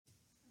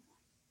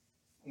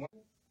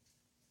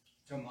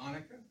to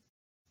Monica,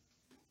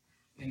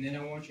 and then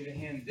I want you to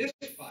hand this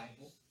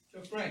Bible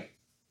to Frank.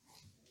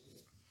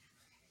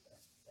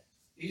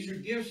 These are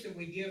gifts that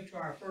we give to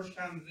our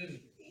first-time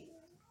visitors.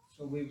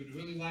 So we would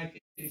really like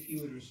it if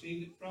you would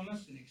receive it from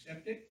us and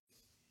accept it.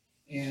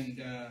 And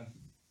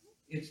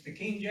it's the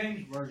King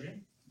James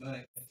Version,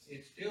 but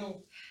it's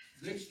still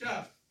good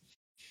stuff.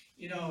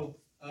 You know,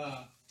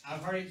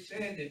 I've heard it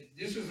said that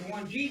this is the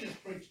one Jesus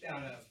preached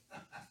out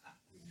of.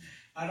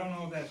 I don't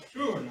know if that's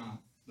true or not.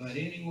 But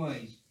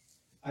anyways,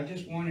 I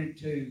just wanted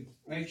to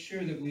make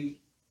sure that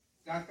we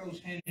got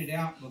those handed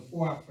out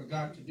before I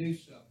forgot to do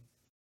so.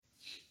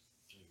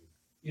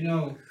 You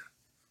know,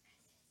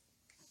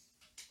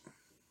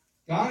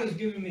 God has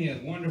given me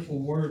a wonderful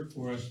word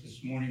for us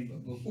this morning,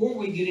 but before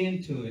we get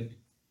into it,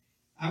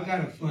 I've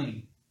got a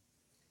funny.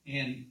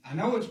 And I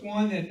know it's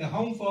one that the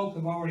home folk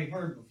have already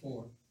heard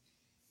before,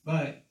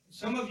 but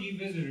some of you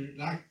visitors,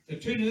 like the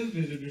two new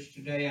visitors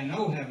today, I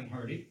know haven't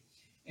heard it,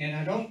 and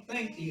I don't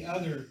think the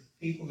other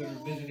people that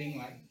are visiting,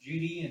 like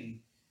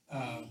Judy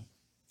and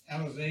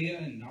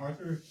Alizea and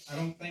Arthur, I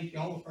don't think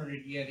y'all have heard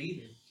it yet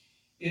either.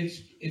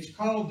 It's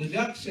called The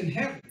Ducks in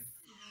Heaven.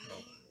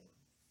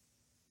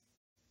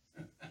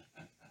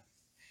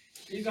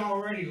 She's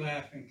already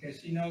laughing because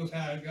she knows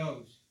how it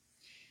goes.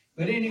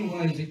 But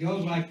anyways, it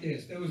goes like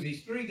this. There was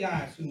these three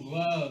guys who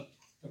loved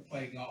to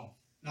play golf.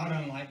 Not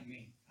unlike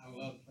me. I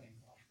love playing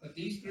golf. But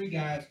these three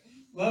guys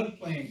loved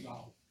playing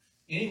golf.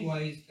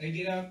 Anyways, they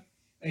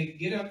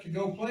get up to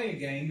go play a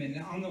game,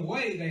 and on the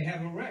way they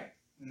have a wreck.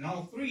 And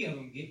all three of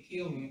them get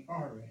killed in a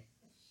car wreck.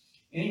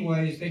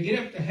 Anyways, they get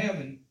up to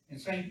heaven, and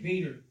St.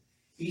 Peter,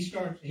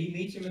 he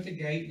meets them at the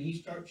gate, and he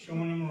starts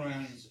showing them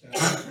around and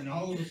stuff. And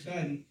all of a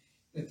sudden,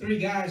 the three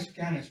guys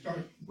kind of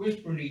start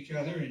whispering to each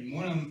other, and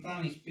one of them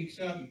finally speaks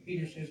up, and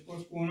Peter says,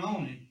 "What's going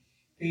on?"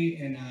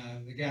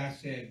 And the guy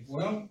said,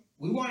 "Well,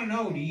 we want to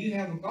know, do you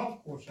have a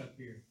golf course up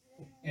here?"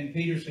 And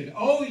Peter said,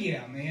 "Oh,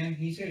 yeah, man."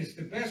 He said, "It's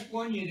the best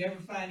one you'd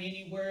ever find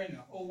anywhere in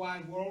the whole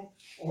wide world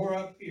or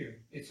up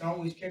here. It's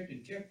always kept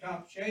in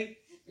tip-top shape.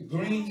 The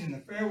greens and the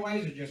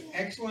fairways are just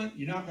excellent.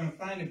 You're not going to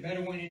find a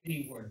better one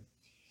anywhere."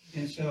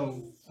 And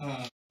so,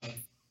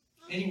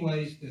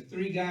 anyways, the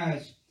three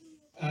guys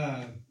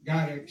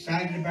got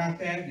excited about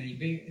that, and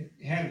they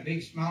had a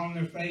big smile on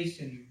their face.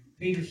 And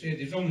Peter said,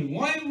 "There's only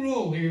one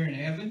rule here in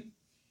heaven."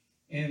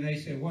 And they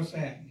said, "What's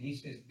that?" And he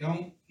says,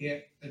 "Don't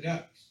hit the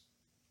ducks."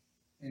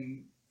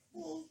 And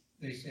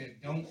they said,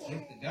 "Don't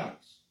hit the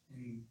ducks?"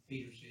 And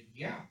Peter said,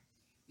 "Yeah."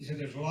 He said,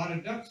 "There's a lot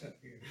of ducks up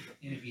here.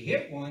 And if you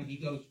hit one, he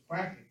goes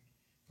quacking.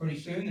 Pretty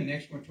soon, the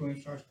next one to him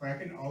starts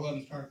quacking. All of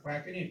them start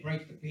quacking. It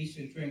breaks the peace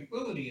and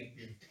tranquility up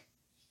here.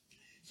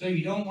 So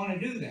you don't want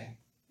to do that."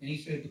 And he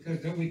said,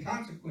 "Because there'll be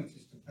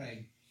consequences to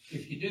pay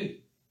if you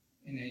do."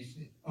 And they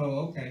said,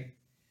 "Oh, okay."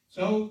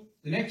 So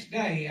the next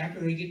day,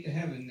 after they get to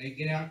heaven, they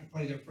get out to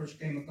play their first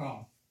game of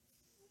golf.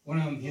 One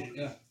of them hit a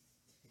duck.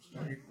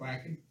 Started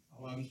quacking.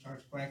 All of them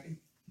starts quacking.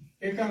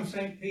 Here comes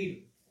St.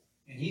 Peter.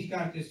 And he's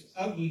got this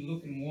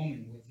ugly-looking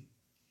woman with him.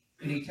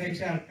 And he takes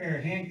out a pair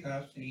of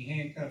handcuffs, and he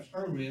handcuffs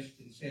her wrist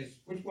and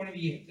says, "Which one of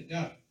you hit the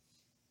duck?"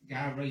 The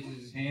guy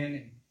raises his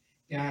hand,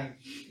 and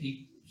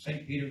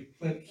St. Peter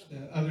flips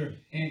the other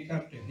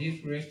handcuff to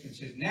his wrist and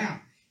says,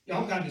 "Now,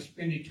 y'all got to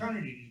spend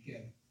eternity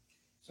together."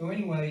 So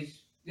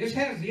anyways, this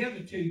has the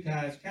other two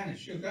guys kind of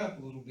shook up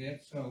a little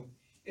bit. So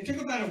it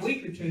took about a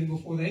week or two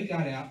before they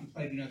got out and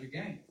played another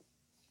game.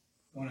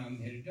 One of them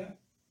hit a duck.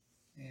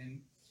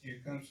 And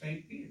here comes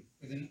St. Peter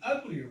with an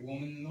uglier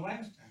woman than the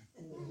last time.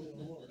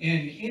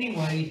 And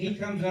anyway, he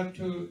comes up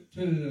to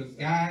the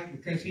guy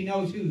because he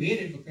knows who hit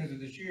it because of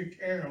the sheer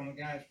terror on the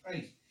guy's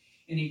face.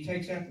 And he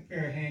takes out the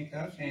pair of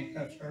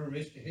handcuffs her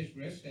wrist to his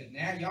wrist, says,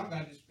 "Now y'all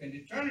got to spend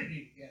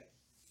eternity together."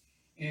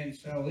 And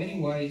so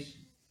anyways,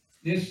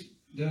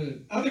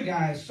 the other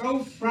guy is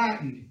so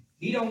frightened,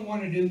 he don't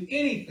want to do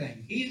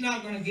anything. He's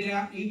not going to get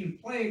out and even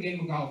play a game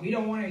of golf. He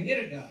don't want to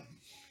hit a duck.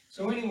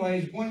 So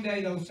anyways, one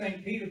day, though,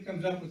 St. Peter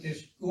comes up with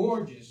this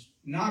gorgeous,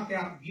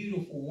 knockout,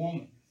 beautiful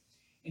woman.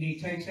 And he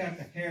takes out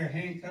the pair of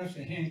handcuffs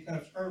and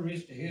handcuffs her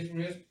wrist to his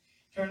wrist,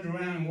 turns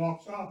around and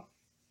walks off.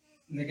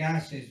 And the guy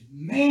says,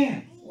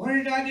 "Man, what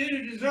did I do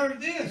to deserve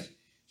this?"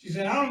 She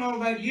said, "I don't know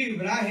about you,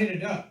 but I hit a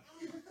duck."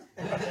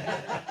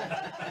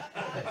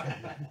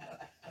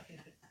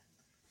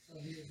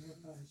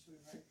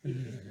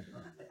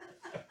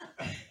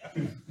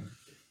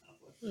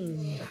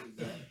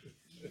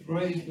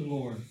 Praise the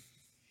Lord.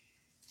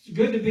 It's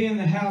good to be in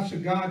the house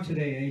of God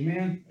today.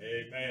 Amen.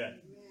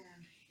 Amen.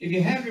 If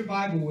you have your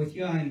Bible with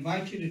you, I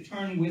invite you to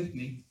turn with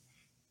me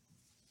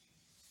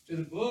to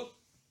the book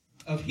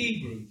of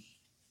Hebrews.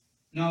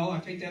 No, I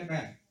take that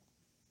back.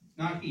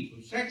 Not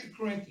Hebrews. 2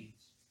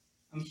 Corinthians.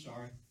 I'm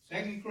sorry.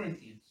 2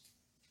 Corinthians.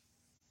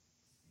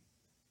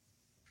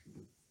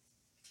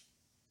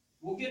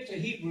 We'll get to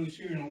Hebrews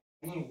here in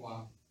a little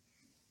while.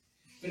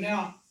 But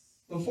now,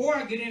 before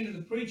I get into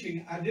the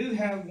preaching, I do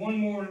have one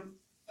more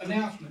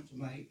announcement to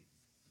make.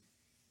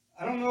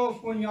 I don't know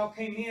if when y'all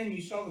came in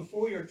you saw the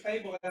foyer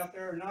table out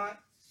there or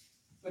not,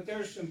 but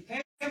there's some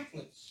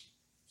pamphlets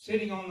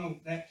sitting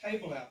on that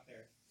table out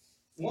there.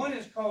 One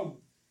is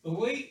called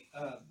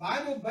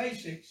Bible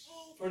Basics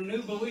for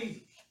New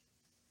Believers.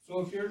 So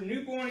if you're a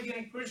new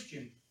born-again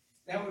Christian,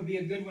 that would be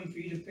a good one for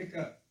you to pick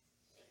up.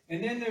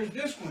 And then there's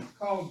this one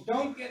called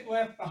Don't Get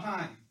Left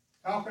Behind,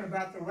 talking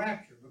about the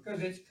rapture,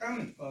 because it's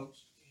coming,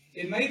 folks.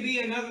 It may be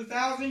another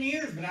 1,000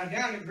 years, but I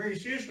doubt it very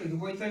seriously. The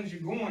way things are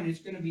going, it's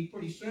going to be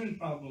pretty soon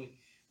probably.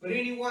 But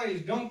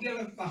anyways, don't get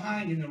left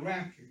behind in the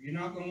rapture. You're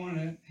not going to want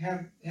to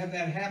have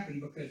that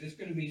happen, because it's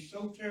going to be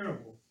so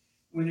terrible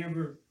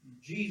whenever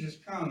Jesus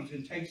comes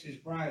and takes his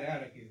bride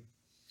out of here.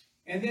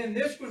 And then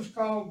this one's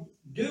called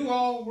Do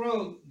All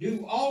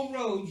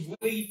Roads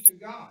Lead to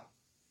God.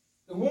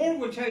 The Lord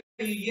will tell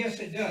you, yes,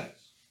 it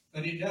does,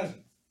 but it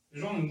doesn't.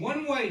 There's only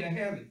one way to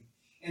heaven,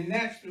 and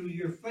that's through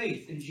your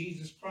faith in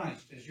Jesus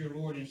Christ as your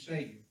Lord and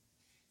Savior.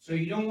 So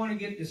you don't want to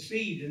get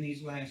deceived in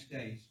these last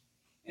days.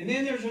 And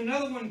then there's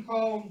another one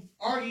called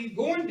Are You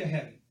Going to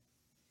Heaven?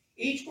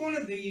 Each one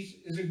of these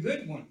is a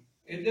good one.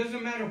 It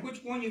doesn't matter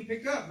which one you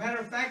pick up. Matter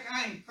of fact,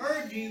 I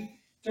encourage you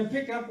to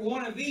pick up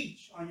one of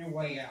each on your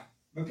way out,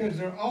 because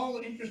they're all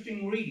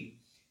interesting reading.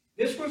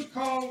 This was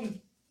called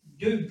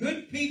Do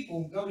Good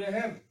People Go to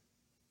Heaven?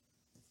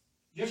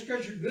 Just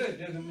because you're good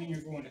doesn't mean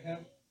you're going to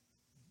heaven.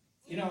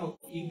 You know,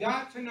 you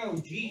got to know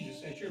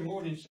Jesus as your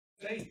Lord and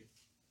Savior.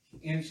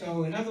 And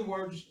so, in other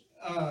words,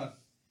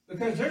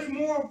 because there's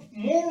more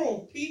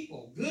moral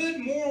people, good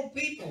moral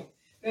people,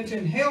 that's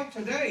in hell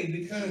today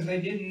because they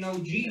didn't know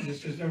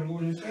Jesus as their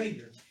Lord and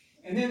Savior.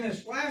 And then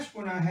this last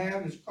one I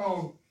have is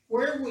called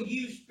Where Will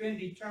You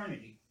Spend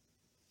Eternity?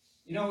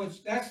 You know,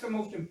 that's the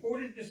most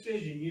important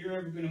decision you're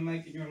ever going to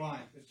make in your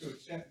life, is to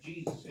accept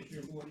Jesus as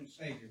your Lord and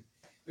Savior.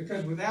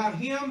 Because without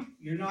him,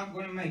 you're not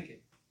going to make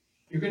it.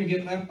 You're going to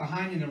get left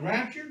behind in the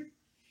rapture.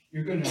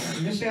 You're going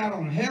to miss out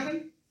on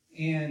heaven,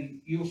 and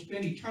you'll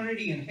spend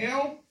eternity in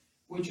hell,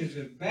 which is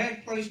a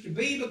bad place to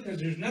be, because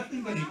there's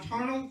nothing but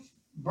eternal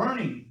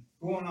burning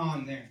going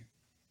on there.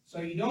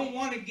 So you don't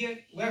want to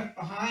get left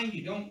behind.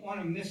 You don't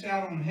want to miss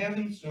out on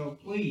heaven. So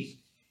please,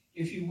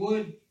 if you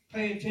would,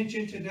 pay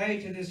attention today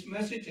to this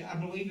message. I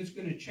believe it's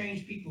going to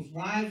change people's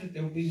lives if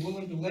they'll be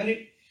willing to let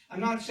it. I'm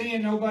not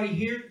saying nobody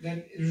here,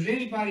 that there's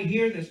anybody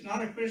here that's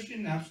not a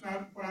Christian. That's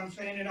not what I'm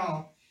saying at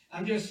all.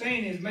 I'm just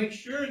saying is make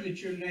sure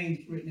that your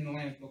name's written in the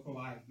Lamb's Book of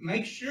Life.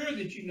 Make sure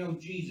that you know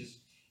Jesus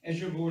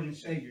as your Lord and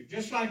Savior.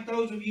 Just like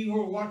those of you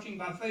who are watching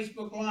by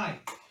Facebook Live,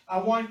 I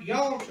want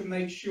y'all to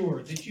make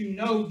sure that you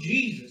know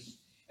Jesus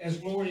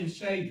as Lord and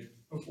Savior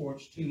before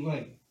it's too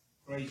late.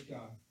 Praise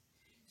God.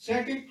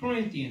 2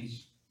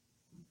 Corinthians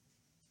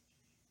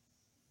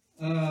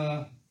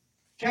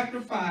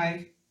chapter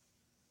 5.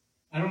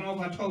 I don't know if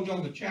I told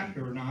y'all the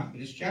chapter or not,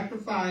 but it's chapter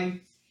 5.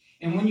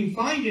 And when you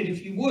find it,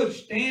 if you would,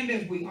 stand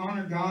as we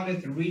honor God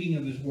at the reading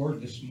of his word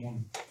this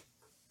morning.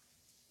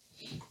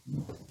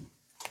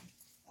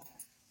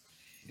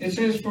 It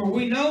says, For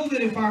we know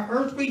that if our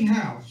earthly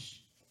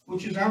house,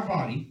 which is our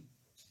body,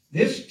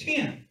 this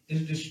tent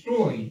is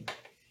destroyed,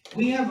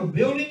 we have a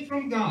building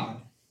from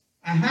God,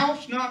 a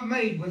house not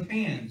made with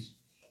hands,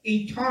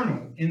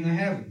 eternal in the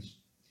heavens.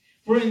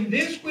 For in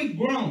this we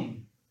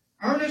groan,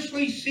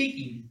 earnestly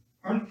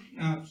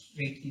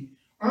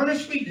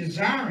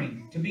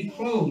desiring to be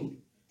clothed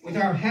with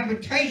our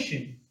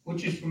habitation,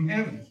 which is from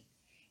heaven.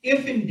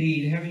 If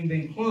indeed, having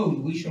been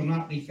clothed, we shall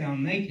not be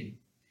found naked.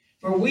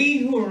 For we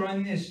who are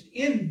in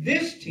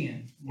this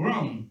tent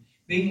groan,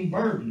 being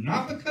burdened,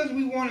 not because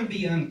we want to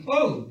be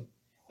unclothed,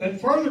 but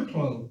further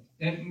clothed,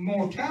 that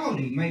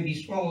mortality may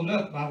be swallowed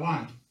up by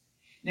life.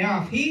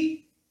 Now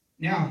he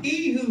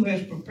who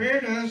has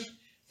prepared us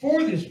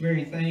for this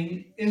very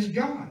thing is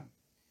God,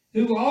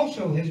 who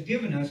also has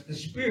given us the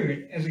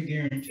Spirit as a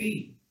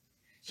guarantee.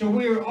 So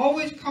we are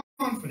always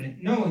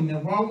confident, knowing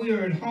that while we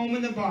are at home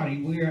in the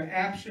body, we are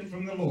absent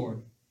from the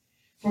Lord.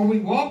 For we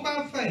walk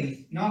by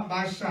faith, not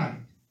by sight.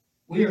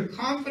 We are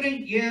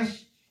confident,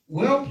 yes,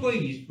 well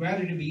pleased,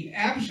 rather to be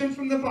absent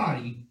from the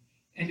body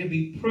and to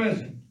be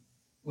present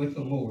with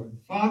the Lord.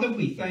 Father,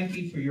 we thank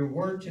you for your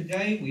word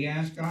today. We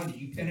ask, God, that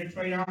you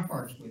penetrate our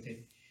hearts with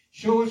it.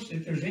 Show us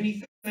if there's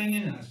anything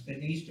in us that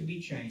needs to be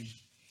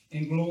changed.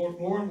 And Lord,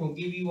 we'll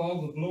give you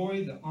all the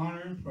glory, the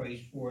honor, and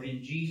praise for it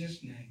in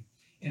Jesus' name.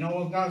 And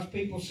all of God's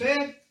people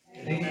said,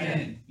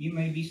 Amen. You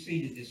may be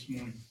seated this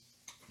morning.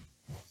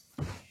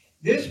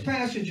 This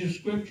passage of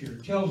Scripture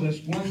tells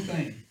us one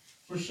thing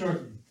for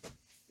certain,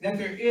 that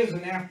there is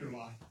an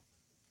afterlife.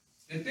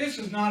 That this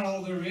is not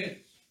all there is.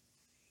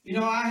 You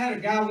know, I had a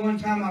guy one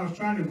time I was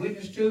trying to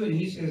witness to, and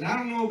he says, I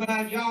don't know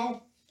about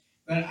y'all,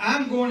 but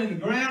I'm going in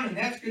the ground, and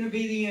that's going to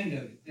be the end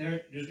of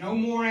it. There's no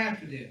more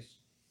after this.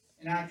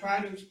 And I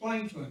tried to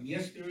explain to him,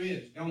 yes, there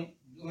is. Don't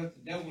let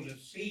the devil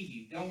deceive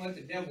you. Don't let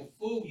the devil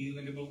fool you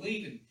into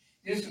believing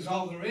this is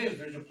all there is.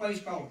 There's a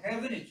place called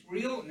heaven, it's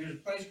real, and there's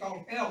a place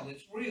called hell,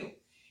 it's real.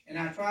 And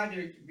I tried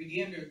to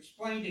begin to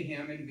explain to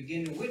him and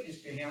begin to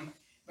witness to him,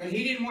 but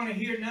he didn't want to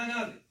hear none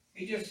of it.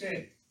 He just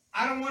said,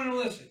 I don't want to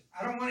listen.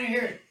 I don't want to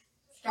hear it.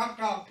 Stop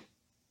talking.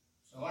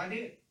 So I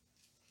did.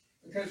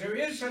 Because there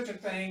is such a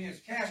thing as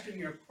casting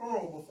your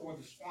pearl before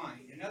the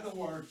swine. In other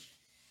words,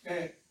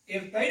 that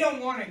if they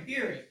don't want to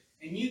hear it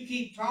and you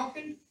keep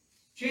talking,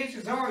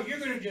 chances are you're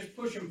going to just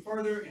push them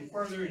further and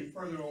further and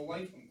further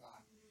away from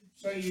God.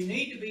 So you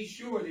need to be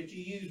sure that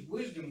you use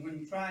wisdom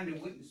when trying to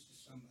witness to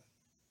somebody.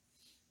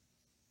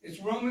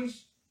 It's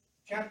Romans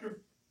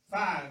chapter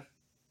 5,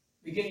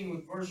 beginning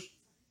with verse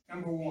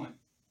number 1.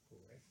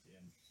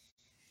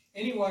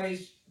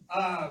 Anyways,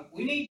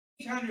 we need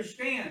to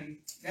understand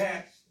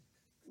that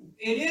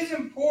it is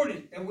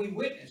important that we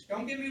witness.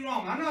 Don't get me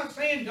wrong. I'm not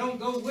saying don't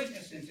go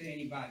witnessing to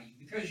anybody,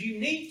 because you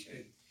need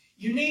to.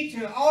 You need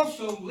to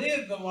also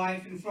live the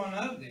life in front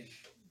of them,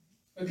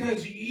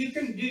 because you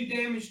can do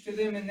damage to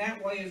them in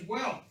that way as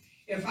well.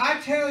 If I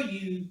tell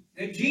you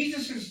that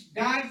Jesus has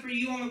died for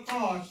you on the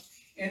cross,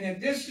 and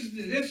that this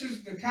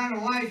is the kind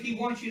of life He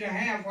wants you to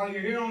have while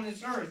you're here on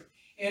this earth,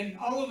 and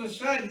all of a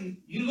sudden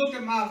you look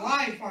at my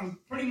life on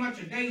pretty much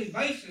a daily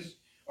basis,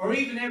 or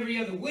even every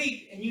other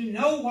week, and you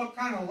know what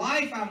kind of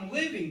life I'm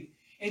living,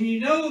 and you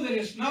know that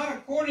it's not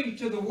according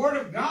to the Word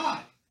of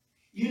God.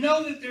 You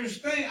know that there's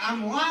things,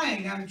 I'm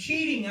lying, I'm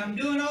cheating, I'm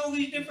doing all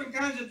these different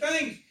kinds of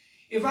things.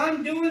 If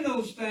I'm doing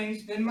those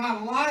things, then my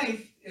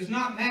life is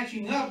not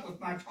matching up with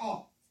my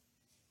talk.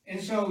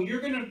 And so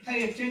you're going to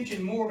pay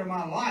attention more to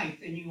my life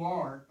than you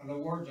are to the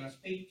words I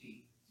speak to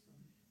you.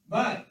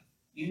 But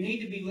you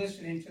need to be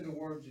listening to the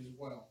words as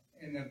well.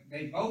 And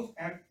they both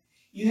have,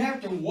 you have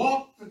to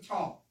walk the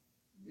talk,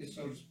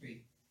 so to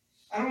speak.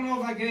 I don't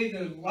know if I gave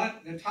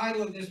the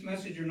title of this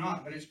message or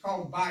not, but it's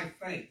called By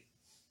Faith.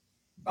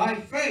 By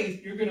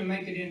faith, you're going to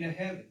make it into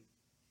heaven.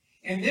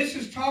 And this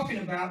is talking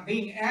about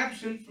being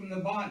absent from the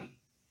body.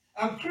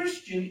 A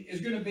Christian is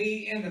going to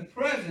be in the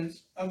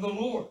presence of the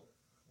Lord.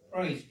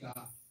 Praise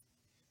God.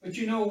 But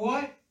you know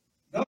what?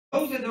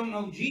 Those that don't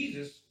know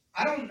Jesus,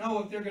 I don't know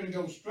if they're going to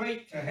go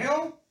straight to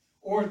hell,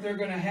 or if they're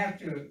going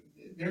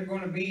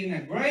to be in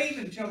a grave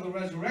until the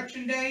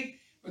resurrection day.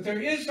 But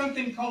there is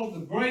something called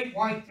the Great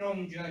White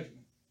Throne Judgment.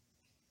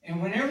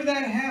 And whenever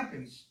that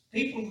happens,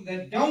 people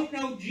that don't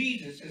know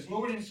Jesus as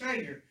Lord and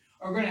Savior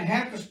are going to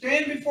have to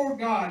stand before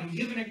God and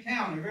give an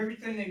account of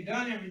everything they've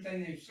done,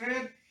 everything they've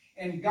said.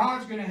 And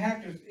God's going to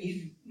have to,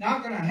 He's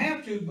not going to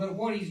have to, but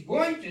what He's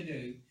going to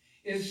do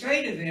is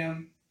say to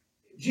them,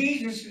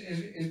 Jesus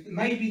is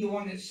may be the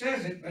one that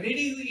says it, but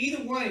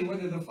either way,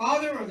 whether the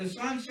Father or the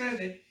Son says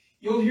it,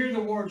 you'll hear the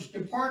words,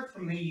 "Depart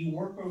from me, you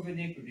worker of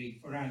iniquity,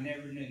 for I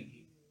never knew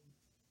you."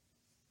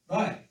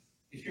 But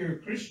if you're a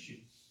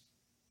Christian,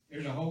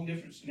 there's a whole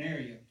different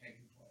scenario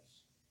taking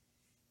place.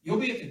 You'll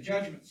be at the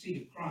judgment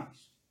seat of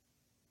Christ,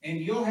 and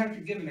you'll have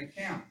to give an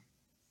account.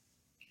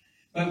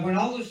 But when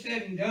all is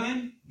said and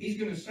done, He's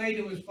going to say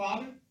to His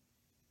Father,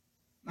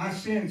 "My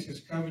sins has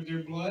covered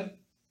their blood.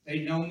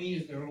 They know me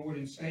as their Lord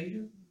and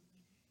Savior."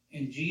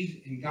 And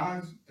Jesus and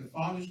God, the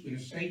Father's going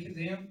to say to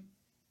them,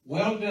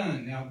 "Well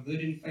done, thou good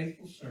and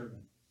faithful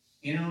servant.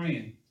 Enter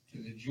in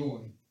to the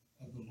joy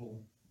of the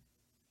Lord."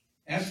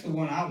 That's the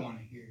one I want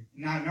to hear,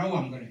 and I know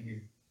I'm going to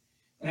hear.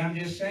 But I'm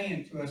just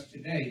saying to us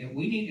today that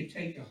we need to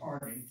take to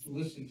heart and to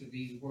listen to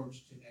these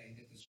words today,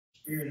 that the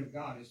Spirit of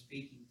God is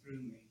speaking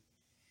through me.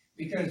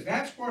 Because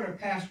that's what a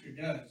pastor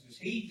does, is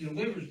he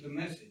delivers the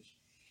message.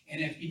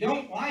 And if you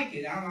don't like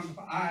it,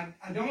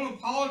 I don't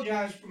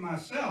apologize for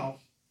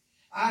myself.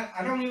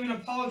 I don't even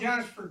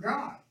apologize for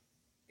God.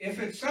 If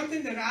it's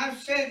something that I've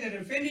said that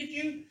offended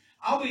you,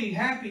 I'll be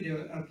happy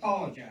to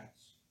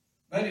apologize.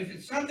 But if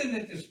it's something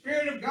that the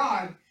Spirit of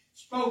God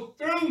spoke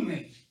through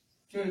me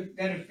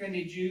that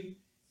offended you,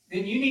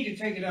 then you need to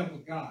take it up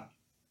with God.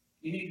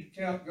 You need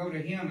to go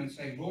to Him and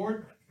say,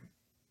 "Lord,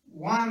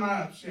 why am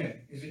I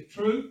upset? Is it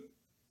true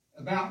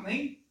about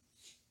me?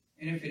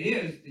 And if it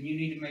is, then you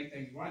need to make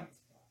things right with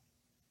God."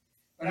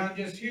 But I'm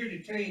just here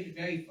to tell you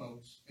today,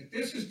 folks, that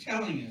this is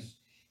telling us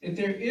that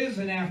there is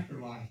an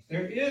afterlife.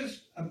 There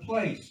is a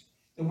place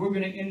that we're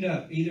going to end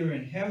up either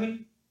in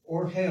heaven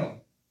or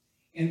hell.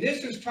 And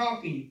this is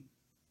talking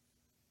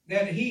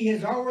that He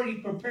has already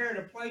prepared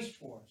a place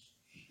for us.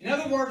 In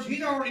other words,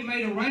 He's already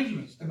made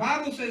arrangements. The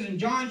Bible says in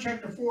John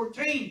chapter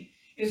 14,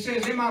 it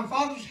says, "In my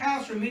Father's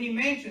house are many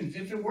mansions.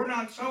 If it were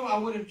not so, I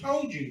would have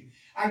told you.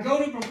 I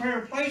go to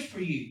prepare a place for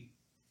you.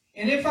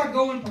 And if I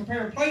go and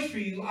prepare a place for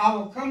you, I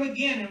will come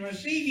again and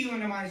receive you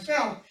unto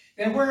myself,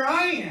 that where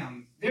I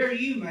am, there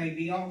you may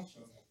be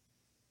also."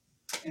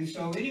 And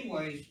so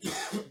anyways,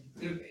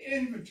 the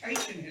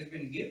invitation has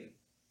been given.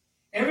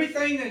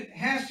 Everything that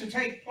has to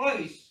take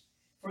place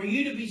for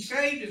you to be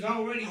saved has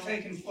already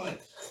taken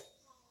place.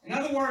 In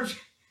other words,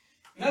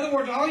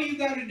 all you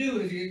got to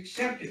do is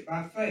accept it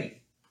by faith,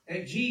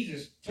 that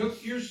Jesus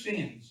took your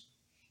sins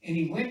and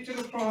He went to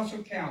the cross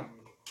of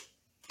Calvary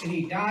and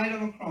He died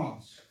on the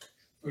cross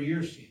for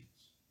your sins.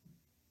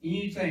 And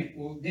you think,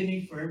 well, didn't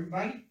He for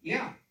everybody?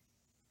 Yeah,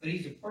 but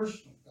He's a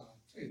personal God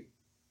too.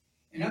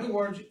 In other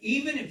words,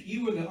 even if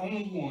you were the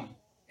only one,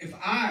 if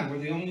I were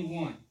the only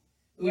one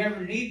who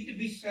ever needed to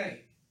be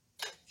saved,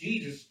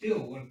 Jesus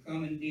still would have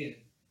come and did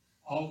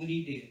all that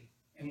He did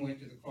and went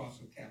to the cross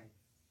of Calvary.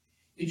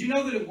 Did you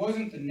know that it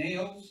wasn't the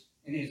nails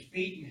in His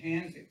feet and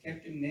hands that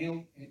kept Him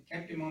nailed and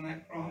kept Him on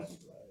that cross?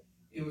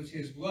 It was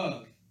His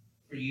love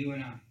for you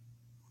and I.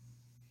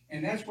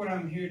 And that's what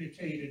I'm here to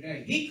tell you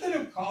today. He could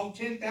have called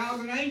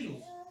 10,000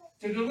 angels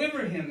to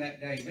deliver him that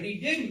day, but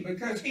he didn't,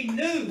 because he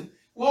knew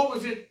what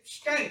was at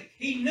stake.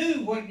 He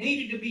knew what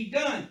needed to be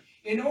done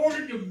in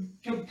order to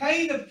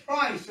pay the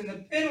price and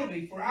the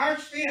penalty for our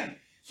sin,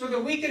 so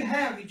that we can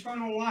have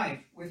eternal life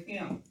with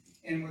him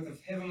and with the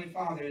Heavenly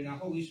Father and the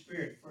Holy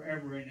Spirit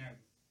forever and ever.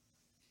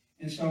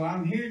 And so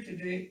I'm here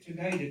today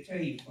to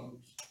tell you,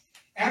 folks,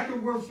 after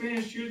we're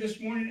finished here this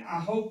morning, I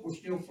hope we're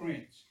still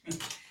friends.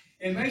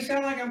 It may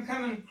sound like I'm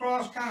coming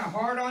across kind of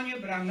hard on you,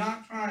 but I'm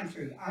not trying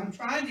to. I'm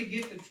trying to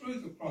get the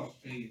truth across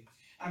to you.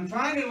 I'm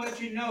trying to let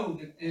you know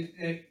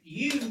that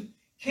you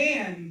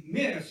can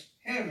miss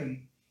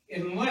heaven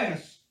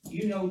unless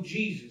you know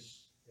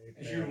Jesus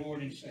as your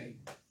Lord and Savior.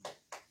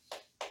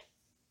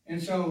 And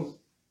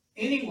so,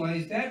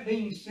 anyways, that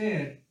being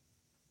said,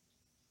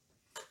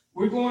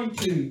 we're going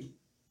to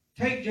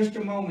take just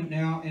a moment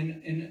now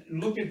and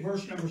look at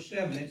verse number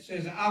 7. It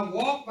says,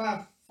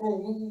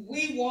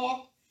 we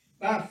walk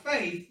by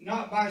faith,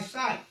 not by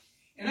sight.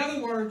 In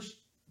other words,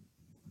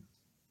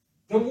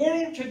 the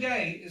world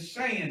today is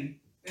saying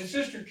that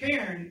Sister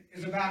Karen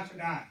is about to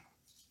die.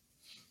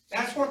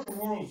 That's what the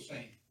world is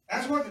saying.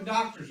 That's what the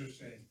doctors are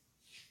saying.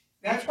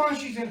 That's why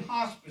she's in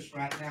hospice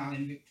right now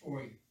in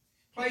Victoria.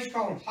 A place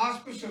called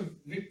Hospice of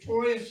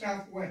Victoria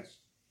Southwest.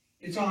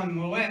 It's on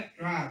Millette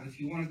Drive if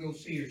you want to go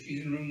see her.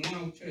 She's in room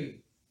 102.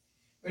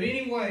 But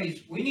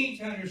anyways, we need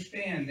to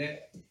understand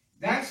that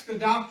that's the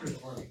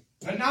doctor's word,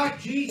 but not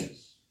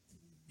Jesus.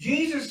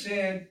 Jesus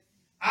said,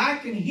 I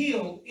can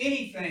heal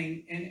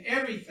anything and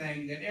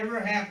everything that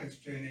ever happens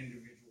to an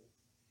individual.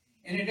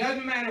 And it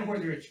doesn't matter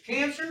whether it's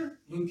cancer,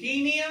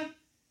 leukemia,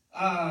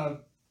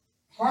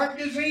 heart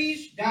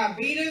disease,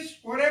 diabetes,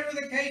 whatever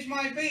the case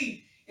might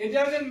be. It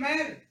doesn't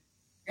matter.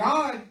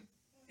 God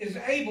is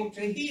able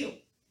to heal.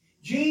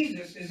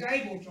 Jesus is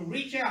able to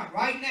reach out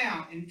right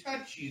now and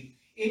touch you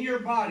in your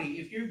body.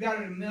 If you've got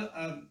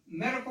a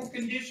medical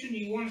condition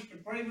you want us to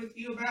pray with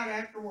you about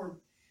after we're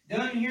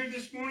done here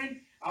this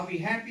morning, I'll be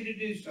happy to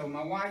do so.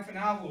 My wife and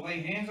I will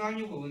lay hands on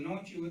you. We'll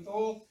anoint you with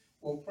oil.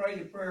 We'll pray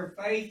the prayer of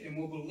faith, and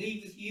we'll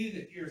believe with you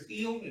that you're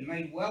healed and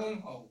made well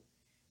and whole.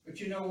 But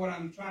you know what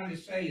I'm trying to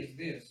say is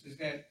this, is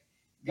that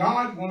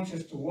God wants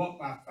us to walk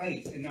by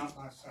faith and not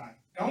by sight.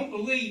 Don't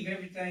believe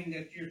everything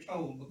that you're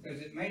told, because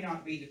it may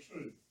not be the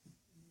truth.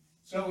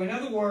 So in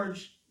other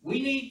words,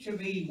 we need to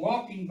be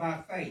walking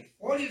by faith.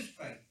 What is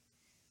faith?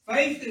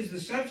 Faith is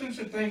the substance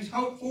of things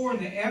hoped for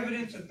and the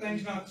evidence of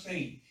things not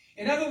seen.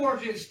 In other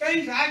words, it's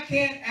things I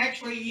can't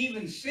actually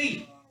even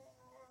see.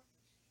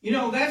 You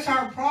know, that's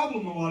our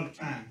problem a lot of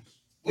times.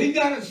 We've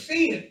got to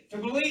see it to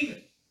believe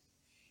it.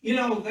 You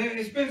know,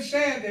 it's been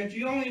said that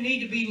you only need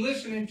to be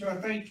listening to, I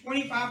think,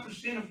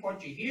 25% of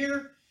what you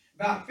hear,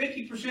 about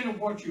 50% of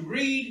what you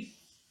read,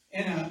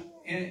 and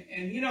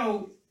you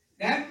know,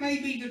 that may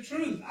be the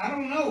truth. I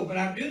don't know, but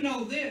I do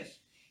know this,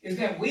 is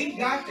that we've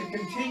got to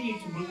continue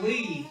to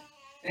believe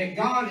that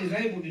God is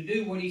able to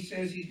do what He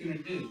says He's going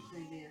to do.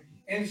 Amen.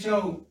 And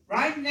so,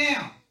 right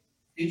now,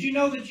 did you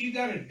know that you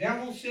got a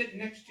devil sitting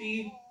next to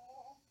you?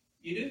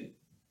 You do.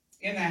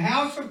 In the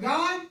house of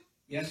God?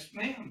 Yes,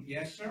 ma'am.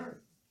 Yes,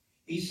 sir.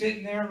 He's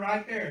sitting there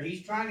right there.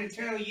 He's trying to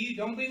tell you,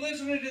 don't be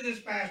listening to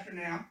this pastor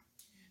now.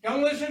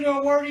 Don't listen to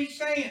a word he's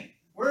saying.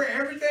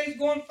 Everything's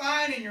going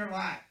fine in your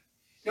life.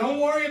 Don't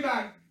worry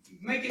about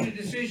making a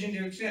decision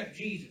to accept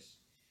Jesus.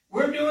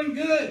 We're doing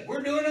good.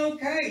 We're doing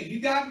okay. You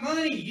got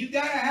money. You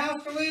got a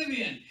house to live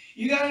in.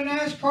 You got a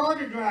nice car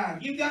to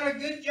drive. You got a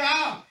good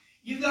job.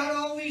 You got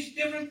all these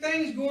different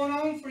things going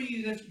on for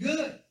you that's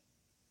good.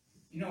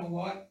 You know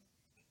what?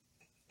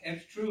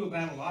 That's true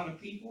about a lot of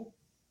people.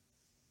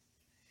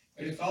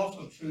 But it's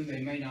also true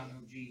they may not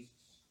know Jesus.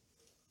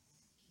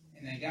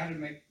 And they got to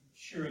make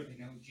sure they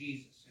know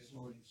Jesus as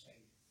Lord and Savior.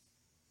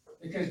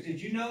 Because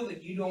did you know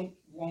that you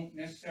won't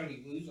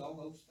necessarily lose all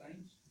those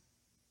things?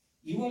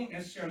 You won't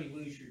necessarily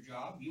lose your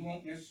job. You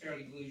won't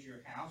necessarily lose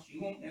your house.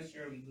 You won't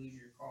necessarily lose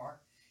your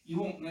car. You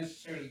won't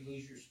necessarily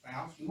lose your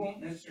spouse. You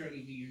won't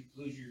necessarily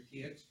lose your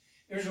kids.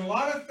 There's a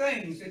lot of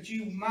things that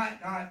you might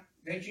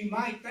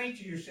think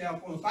to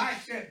yourself, well, if I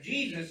accept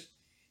Jesus,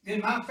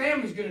 then my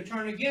family's going to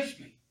turn against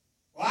me.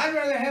 Well, I'd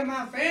rather have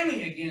my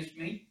family against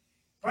me.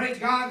 Praise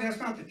God, that's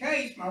not the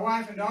case. My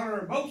wife and daughter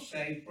are both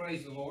saved,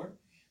 praise the Lord.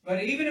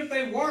 But even if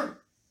they weren't,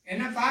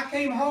 and if I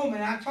came home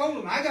and I told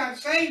them, I got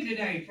saved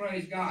today,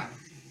 praise God.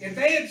 If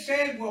they had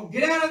said, well,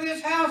 get out of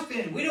this house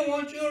then, we don't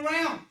want you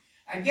around,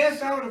 I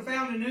guess I would have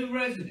found a new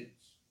residence.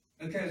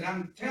 Because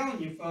I'm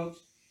telling you, folks,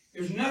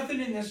 there's nothing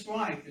in this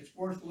life that's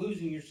worth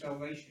losing your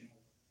salvation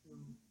over.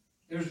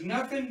 There's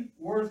nothing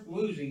worth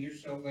losing your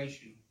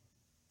salvation over.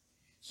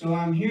 So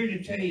I'm here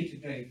to tell you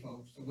today,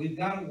 folks, that we've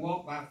got to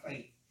walk by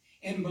faith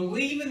and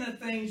believe in the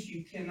things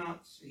you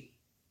cannot see.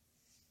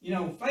 You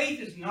know, faith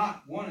is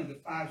not one of the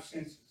five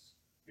senses.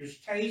 There's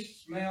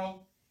taste,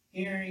 smell,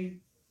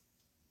 hearing,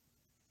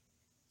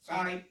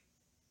 sight,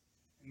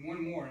 and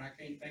one more, and I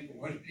can't think of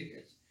what it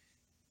is.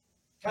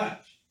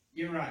 Touch.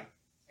 You're right.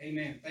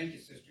 Amen. Thank you,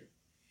 sister.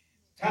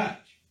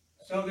 Touch.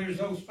 So there's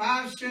those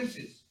five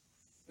senses.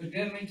 But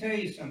let me tell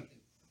you something.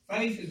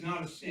 Faith is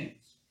not a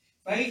sense.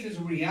 Faith is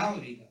a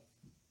reality,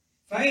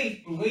 though.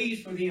 Faith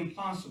believes for the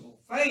impossible.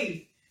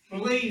 Faith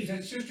believes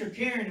that Sister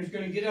Karen is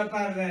going to get up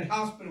out of that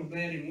hospital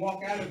bed and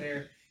walk out of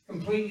there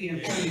completely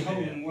and fully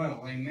whole and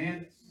well.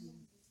 Amen?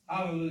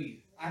 Hallelujah.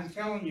 I'm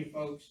telling you,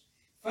 folks,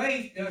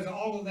 faith does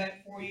all of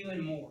that for you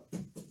and more.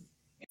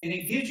 And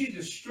it gives you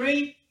the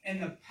strength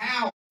and the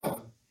power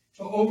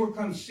to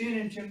overcome sin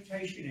and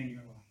temptation in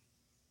your life.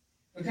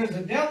 Because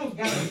the devil's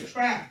got a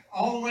trap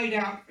all laid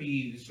out for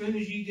you. As soon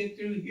as you get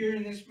through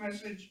hearing this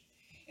message,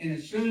 and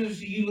as soon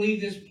as you leave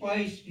this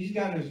place, he's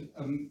got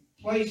a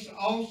place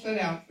all set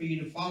out for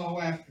you to follow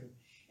after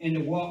and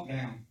to walk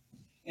down.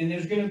 And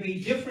there's going to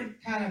be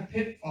different kind of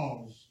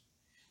pitfalls.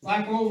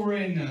 Like over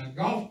in the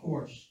golf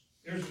course,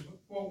 there's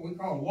what we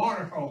call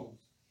water holes.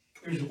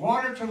 There's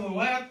water to the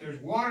left,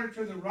 there's water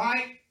to the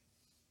right.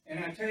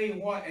 And I tell you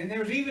what, and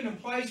there's even a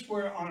place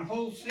where on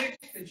hole 6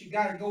 that you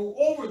got to go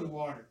over the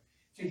water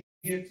to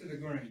get to the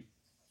green.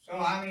 So,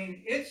 I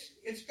mean,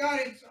 it's got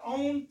its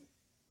own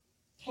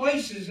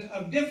places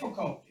of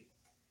difficulty.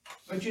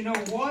 But you know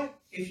what?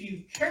 If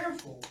you're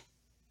careful,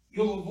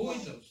 you'll avoid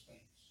those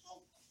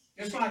things.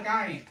 Just like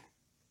I am,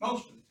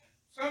 most of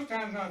the time.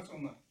 Sometimes not so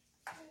much.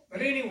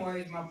 But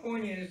anyways, my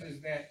point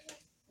is that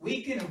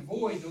we can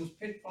avoid those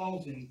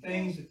pitfalls and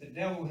things that the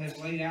devil has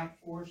laid out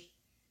for us.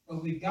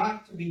 But we've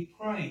got to be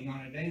praying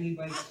on a daily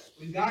basis.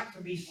 We've got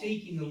to be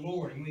seeking the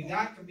Lord. And we've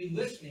got to be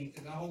listening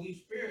to the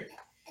Holy Spirit.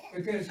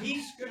 Because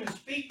He's going to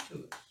speak to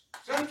us.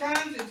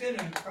 Sometimes it's in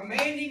a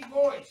commanding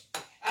voice.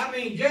 I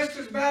mean, just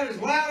about as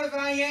loud as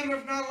I am,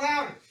 if not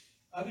louder.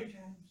 Other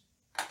times,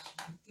 it's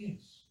like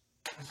this.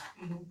 A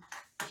still,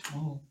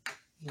 small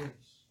voice.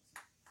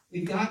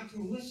 We've got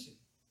to listen.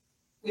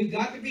 We've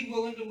got to be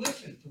willing to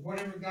listen to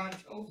whatever God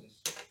tells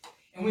us.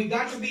 And we've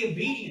got to be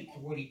obedient to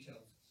what He tells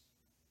us.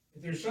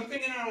 If there's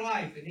something in our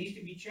life that needs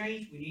to be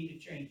changed, we need to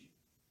change it.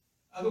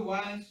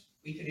 Otherwise,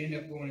 we could end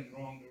up going in the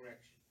wrong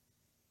direction.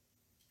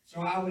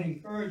 So I would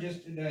encourage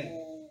us today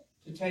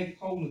to take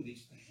hold of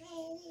these things.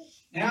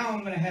 Now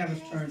I'm going to have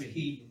us turn to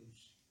Hebrews.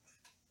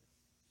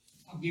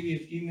 I'll give you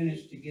a few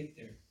minutes to get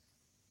there.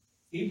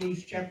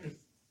 Hebrews chapter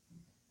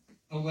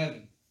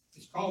 11.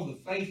 It's called the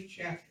faith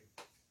chapter.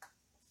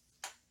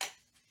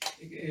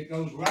 It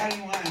goes right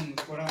in line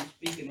with what I'm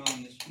speaking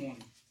on this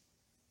morning.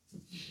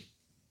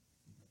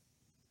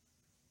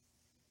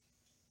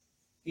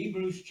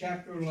 Hebrews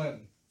chapter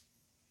 11.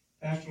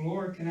 Pastor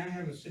Laura, can I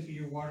have a sip of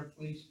your water,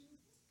 please?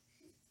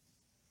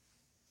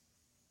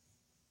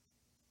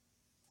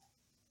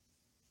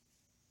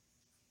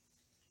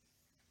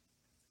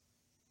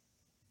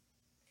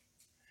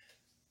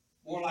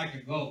 More like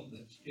a gulp,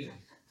 but still.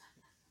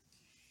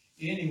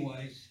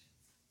 Anyways,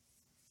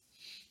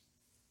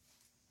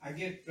 I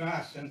get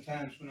dry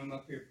sometimes when I'm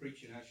up here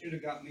preaching. I should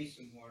have got me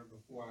some water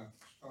before I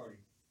started.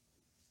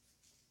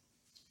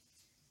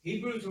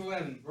 Hebrews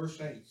 11,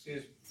 verse 8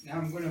 says, now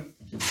I'm going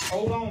to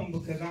hold on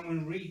because I'm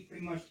going to read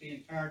pretty much the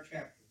entire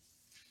chapter.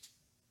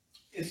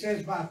 It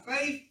says, by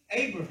faith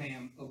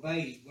Abraham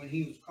obeyed when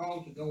he was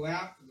called to go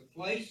out to the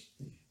place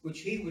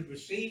which he would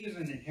receive as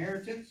an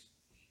inheritance,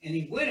 and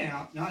he went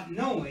out not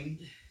knowing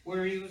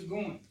where he was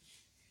going.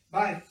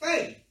 By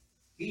faith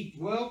he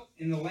dwelt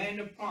in the land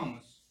of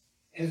promise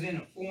as in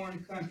a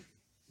foreign country,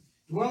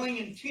 dwelling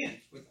in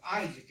tents with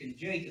Isaac and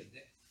Jacob,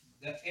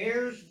 the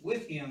heirs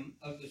with him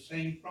of the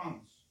same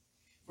promise.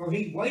 For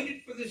he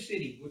waited for the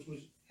city which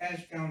has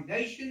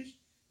foundations,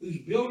 whose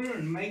builder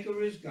and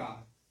maker is God.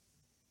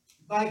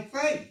 By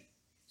faith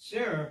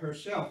Sarah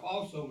herself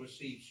also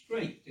received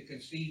strength to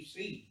conceive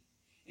seed,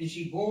 and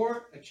she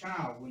bore a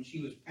child when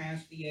she was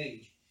past the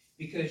age,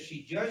 because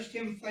she judged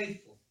him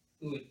faithful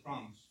who had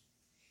promised.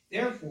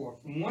 Therefore,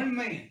 from one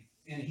man,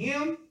 and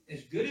him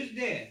as good as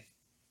dead,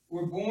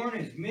 were born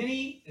as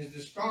many as the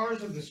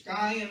stars of the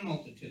sky in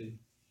multitude,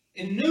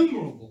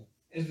 innumerable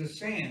as the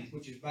sand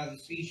which is by the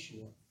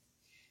seashore.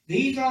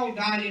 These all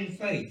died in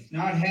faith,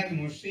 not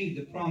having received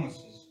the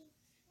promises,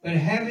 but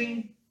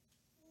having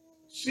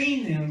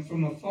seen them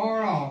from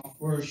afar off,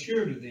 were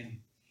assured of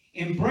them,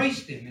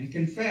 embraced them, and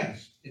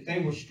confessed that they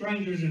were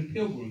strangers and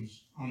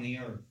pilgrims on the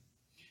earth.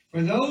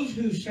 For those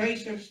who say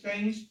such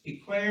things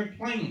declare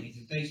plainly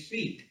that they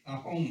seek a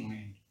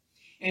homeland.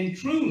 And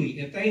truly,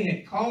 if they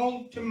had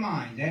called to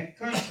mind that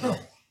country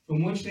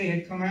from which they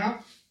had come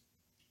out,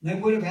 they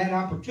would have had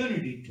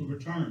opportunity to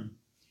return.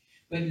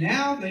 But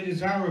now they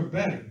desire a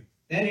better,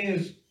 that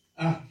is,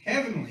 a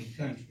heavenly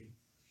country.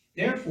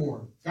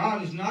 Therefore,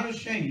 God is not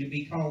ashamed to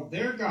be called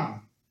their God,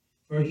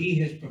 for He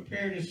has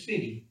prepared a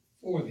city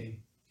for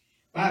them.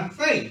 By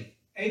faith,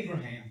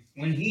 Abraham,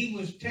 when he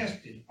was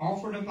tested,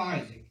 offered up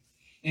Isaac,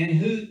 and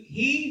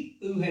he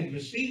who had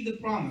received the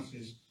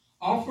promises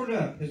offered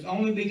up his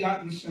only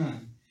begotten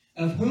son,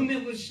 of whom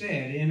it was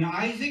said, in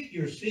Isaac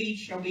your seed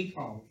shall be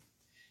called,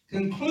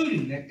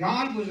 concluding that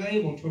God was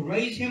able to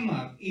raise him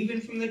up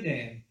even from the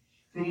dead,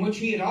 from which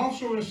he had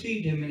also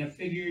received him in a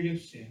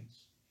figurative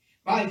sense.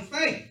 By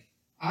faith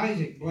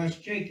Isaac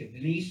blessed Jacob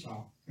and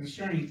Esau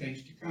concerning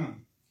things to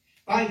come.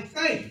 By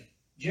faith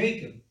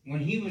Jacob,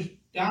 when he was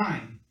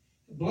dying,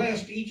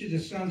 blessed each of the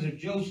sons of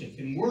Joseph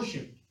and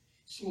worshipped,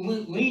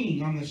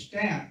 leaning on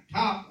the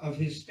top of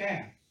his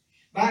staff.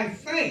 By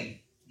faith,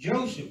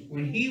 Joseph,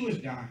 when he was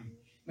dying,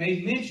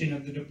 made mention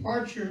of the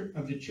departure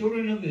of the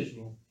children of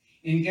Israel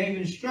and gave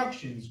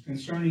instructions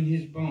concerning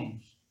his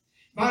bones.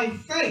 By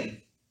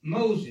faith,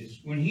 Moses,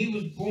 when he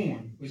was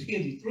born, was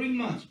hidden 3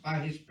 months by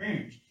his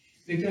parents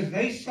because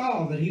they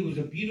saw that he was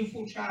a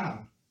beautiful child,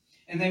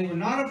 and they were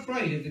not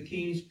afraid of the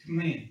king's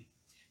command.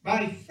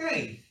 By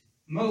faith,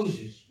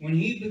 Moses, when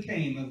he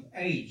became of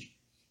age,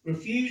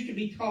 refused to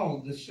be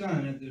called the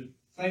son of the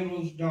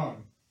Pharaoh's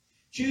daughter,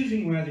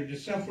 choosing rather to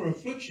suffer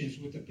afflictions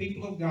with the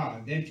people of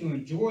God than to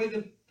enjoy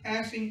the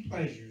passing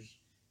pleasures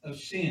of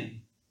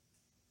sin,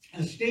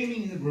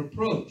 esteeming the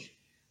reproach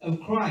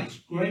of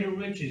Christ greater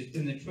riches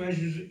than the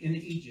treasures in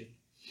Egypt,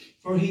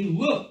 for he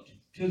looked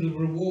to the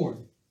reward.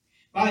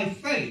 By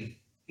faith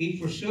he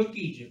forsook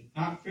Egypt,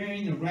 not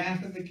fearing the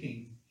wrath of the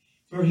king,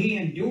 for he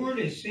endured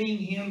as seeing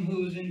him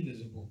who is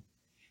invisible.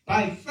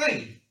 By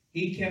faith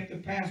he kept the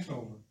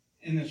Passover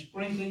and the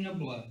sprinkling of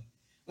blood,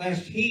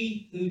 lest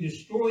he who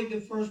destroyed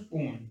the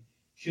firstborn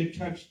should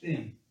touch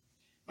them.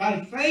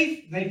 By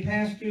faith they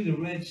passed through the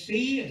Red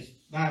Sea as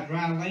by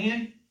dry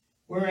land,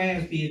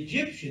 whereas the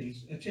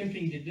Egyptians,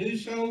 attempting to do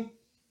so,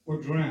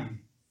 were drowned.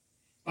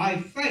 By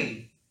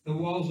faith the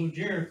walls of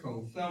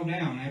Jericho fell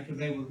down after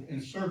they were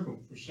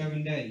encircled for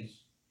 7 days.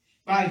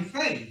 By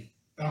faith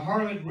the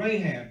harlot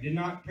Rahab did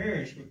not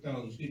perish with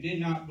those who did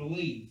not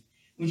believe,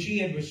 when she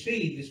had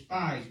received the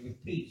spies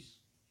with peace.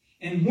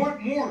 And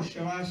what more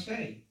shall I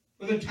say?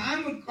 For the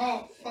time would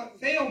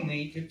fail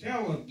me to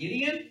tell of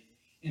Gideon,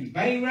 and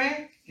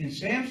Barak, and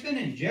Samson,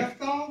 and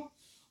Jephthah,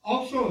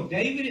 also of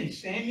David and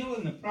Samuel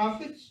and the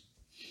prophets,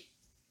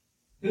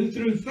 who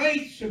through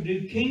faith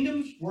subdued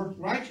kingdoms, worked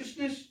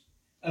righteousness,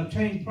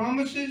 obtained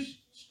promises,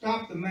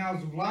 stopped the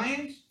mouths of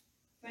lions.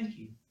 Thank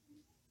you.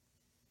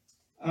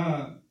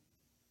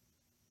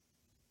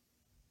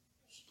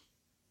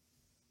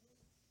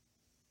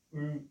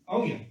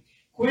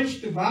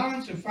 Quenched the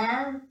violence of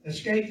fire,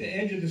 escaped the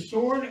edge of the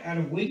sword, out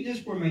of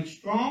weakness were made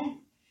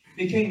strong,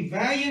 became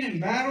valiant in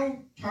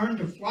battle, turned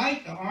to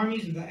flight the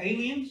armies of the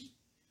aliens.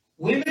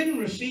 Women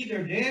received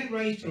their dead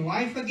raised to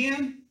life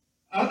again.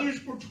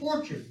 Others were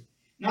tortured,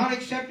 not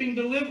accepting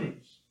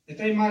deliverance, that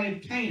they might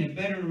obtain a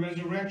better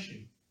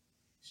resurrection.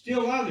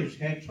 Still others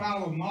had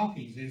trial of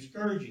mockings and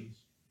scourgings,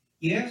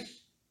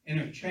 yes, and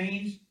of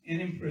chains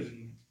and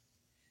imprisonment.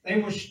 They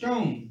were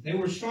stoned, they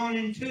were sawn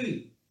in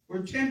two,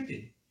 were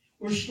tempted,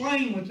 were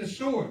slain with the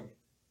sword.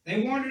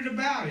 They wandered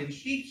about in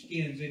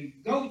sheepskins and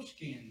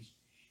goatskins,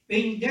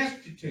 being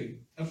destitute,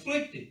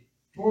 afflicted,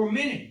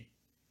 tormented,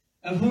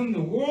 of whom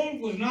the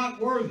world was not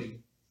worthy.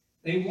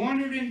 They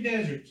wandered in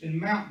deserts and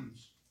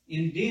mountains,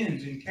 in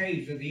dens and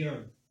caves of the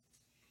earth.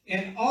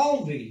 And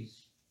all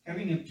these,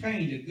 having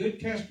obtained a good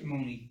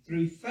testimony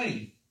through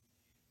faith,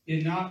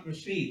 did not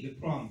receive the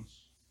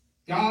promise,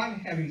 God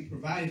having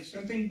provided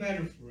something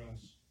better for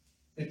us,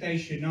 that they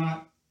should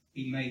not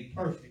be made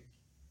perfect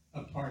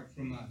apart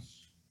from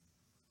us.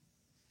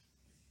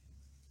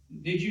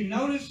 Did you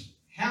notice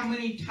how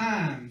many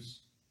times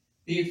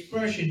the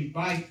expression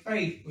by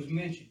faith was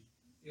mentioned?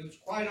 It was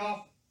quite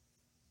often.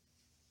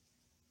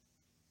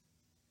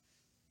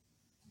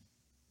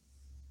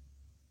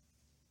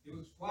 It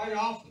was quite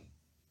often.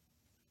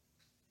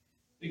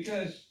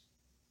 Because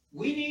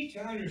we need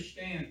to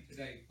understand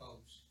today,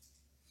 folks,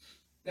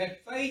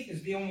 that faith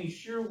is the only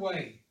sure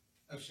way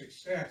of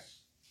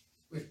success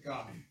with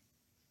God.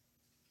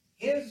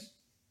 His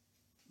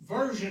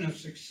version of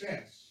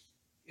success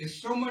is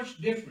so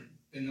much different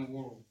than the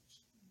world's.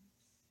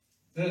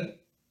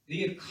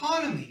 The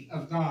economy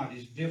of God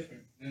is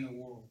different than the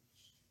world's.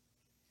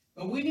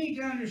 But we need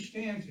to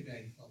understand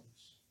today,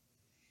 folks,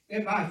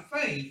 that by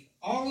faith,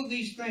 all of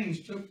these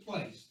things took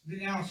place.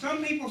 Now,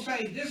 some people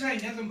say this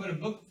ain't nothing but a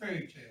book of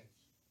fairy tales.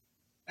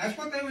 That's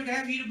what they would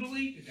have you to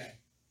believe today.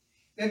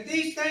 That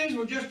these things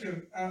were just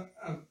a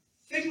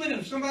figment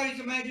of somebody's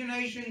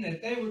imagination,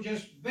 that they were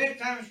just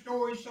bedtime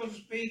stories, so to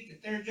speak,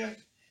 that they're just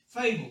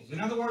fables. In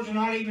other words, they're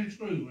not even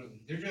true,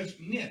 really. They're just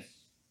myths.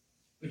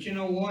 But you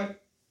know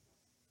what?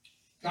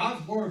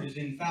 God's word is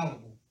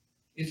infallible.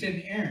 It's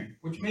inerrant,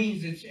 which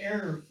means it's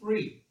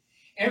error-free.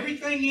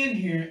 Everything in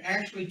here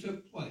actually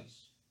took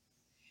place.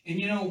 And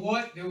you know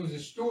what? There was a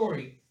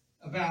story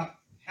about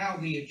how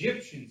the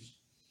Egyptians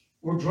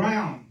were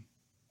drowned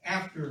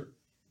after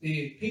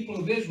the people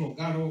of Israel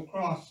got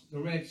across the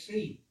Red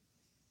Sea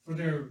for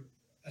their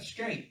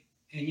escape.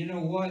 And you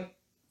know what?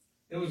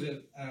 There was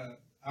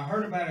I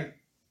heard about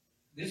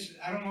this,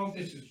 I don't know if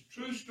this is a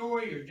true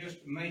story or just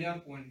a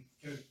made-up one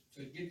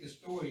to get the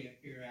story up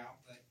here out,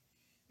 but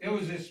there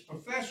was this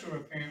professor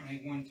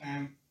apparently one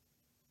time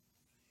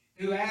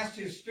who asked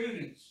his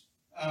students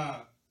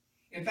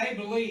if they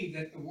believed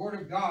that the Word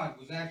of God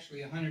was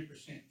actually 100%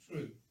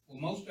 true. Well,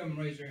 most of them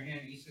raised their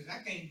hand. He says,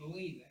 I can't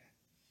believe that.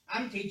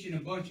 I'm teaching a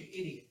bunch of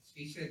idiots.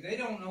 He said, they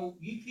don't know,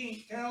 you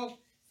can't tell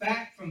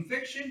fact from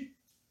fiction.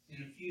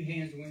 And a few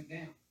hands went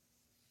down.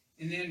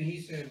 And then he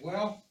said,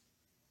 well,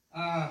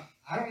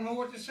 I don't know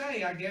what to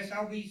say. I guess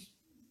I'll be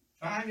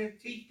trying to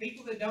teach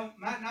people that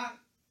might not,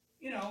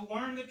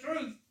 learn the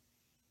truth.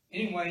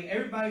 Anyway,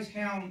 everybody's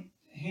hand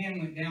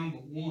went down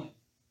but one.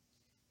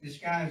 This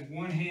guy's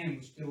one hand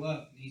was still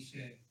up, and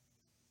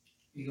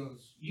he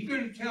goes, "You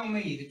going to tell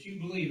me that you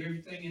believe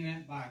everything in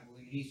that Bible?"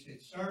 And he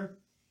said, "Sir,"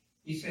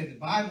 he said, "the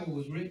Bible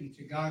was written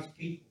to God's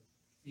people."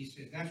 He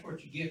said, "That's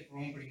what you get for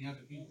opening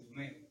other people's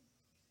mail."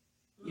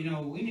 We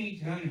need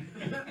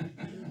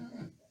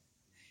to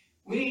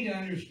we need to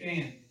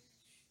understand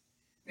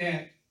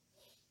that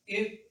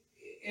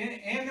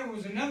and there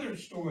was another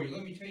story.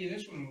 Let me tell you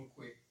this one real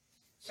quick.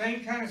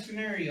 Same kind of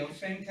scenario,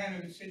 same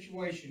kind of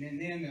situation, and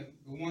then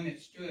the one that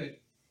stood,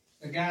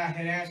 the guy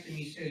had asked him,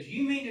 he says,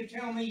 "You mean to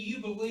tell me you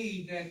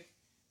believe that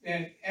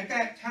at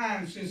that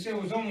time, since there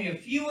was only a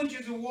few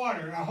inches of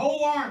water, a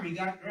whole army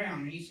got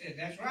drowned?" And he said,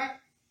 "That's right."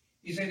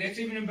 He said, "That's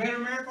even a better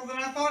miracle than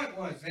I thought it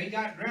was. They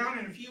got drowned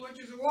in a few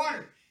inches of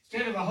water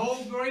instead of a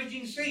whole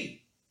raging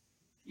sea."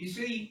 You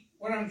see,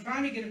 what I'm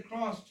trying to get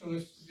across to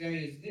us today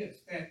is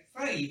this, that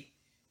faith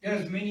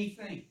does many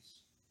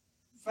things.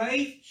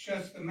 Faith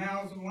shuts the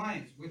mouths of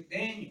lions with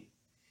Daniel.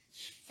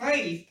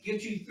 Faith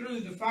gets you through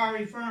the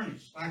fiery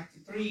furnace, like the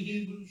 3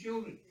 Hebrew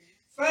children.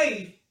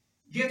 Faith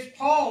gets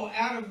Paul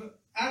out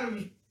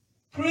of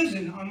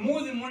prison on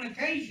more than one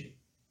occasion.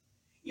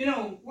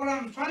 What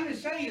I'm trying to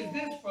say is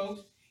this,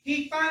 folks.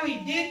 He finally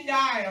did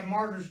die a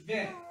martyr's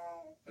death.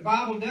 The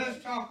Bible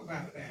does talk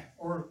about that,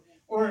 or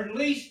at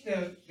least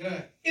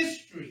the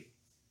history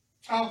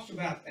talks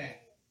about that.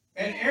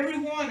 That every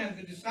one of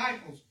the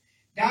disciples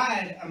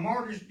died a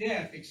martyr's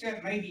death,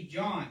 except maybe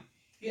John.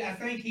 I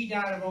think he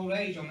died of old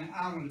age on the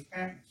island of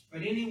Patmos.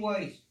 But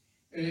anyways,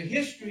 the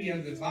history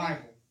of the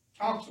Bible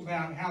talks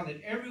about how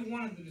that every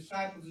one of the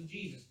disciples of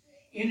Jesus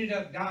ended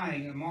up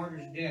dying a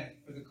martyr's death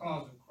for the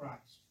cause of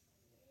Christ.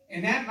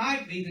 And that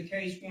might be the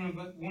case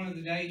one of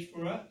the days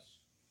for us.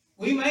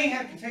 We may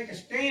have to take a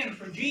stand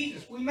for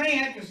Jesus. We may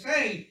have to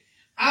say,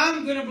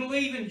 "I'm going to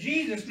believe in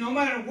Jesus no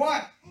matter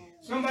what."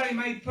 Somebody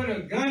may put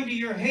a gun to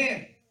your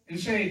head and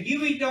say, "If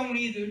you don't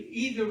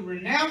either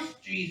renounce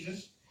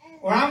Jesus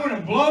or I'm going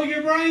to blow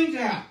your brains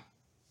out."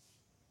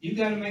 You've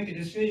got to make a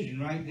decision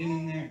right then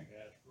and there.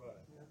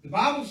 The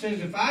Bible says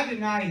if I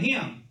deny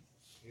him,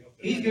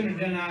 he's going to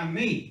deny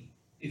me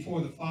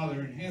before the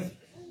Father in heaven.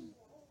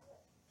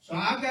 So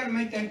I've got to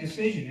make that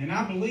decision. And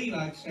I believe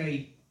I'd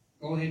say,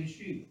 go ahead and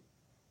shoot.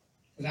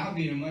 Because I'll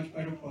be in a much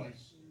better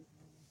place.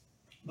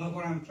 But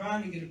what I'm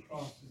trying to get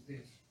across is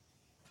this.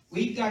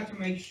 We've got to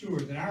make sure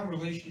that our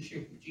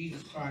relationship with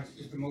Jesus Christ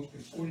is the most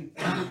important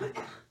thing.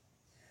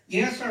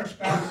 Yes, our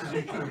spouse is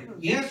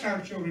important. Yes,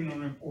 our children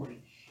are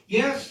important.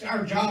 Yes,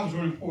 our jobs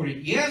are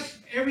important. Yes,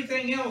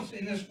 everything else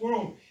in this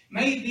world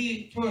may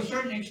be, to a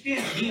certain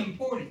extent, be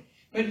important.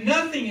 But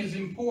nothing is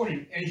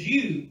important as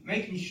you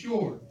making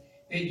sure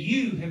that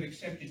you have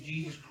accepted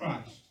Jesus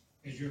Christ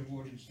as your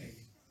Lord and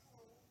Savior.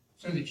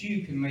 So that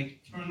you can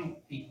make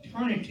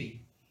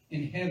eternity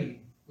in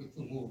heaven with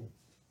the Lord.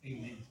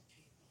 Amen.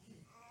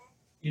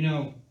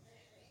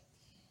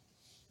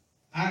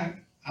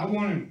 I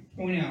want to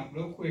point out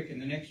real quick in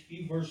the next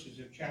few verses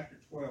of chapter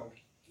 12,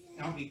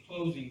 and I'll be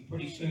closing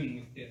pretty soon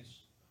with this.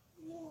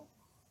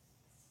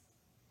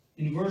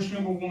 In verse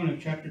number 1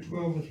 of chapter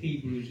 12 of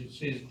Hebrews, it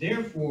says,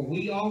 "Therefore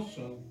we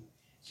also,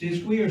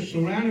 since we are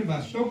surrounded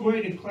by so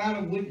great a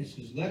cloud of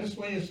witnesses, let us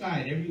lay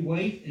aside every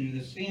weight and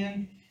the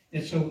sin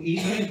that so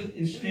easily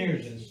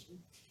ensnares us,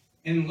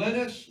 and let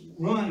us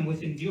run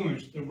with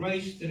endurance the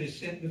race that is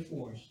set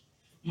before us,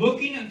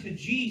 looking unto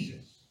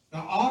Jesus, the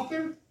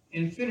author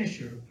and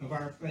finisher of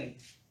our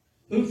faith,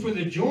 who for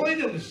the joy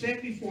that was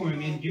set before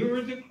him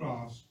endured the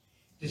cross,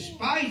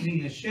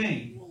 despising the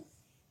shame,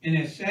 and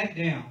has sat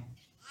down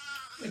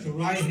at the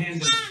right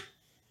hand of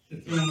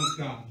the throne of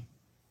God."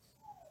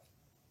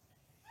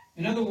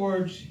 In other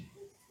words,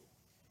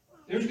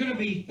 there's going to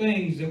be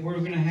things that we're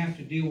going to have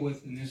to deal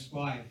with in this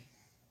life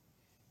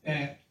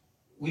that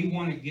we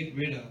want to get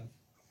rid of.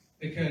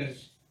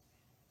 Because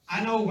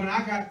I know when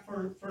I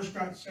first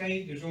got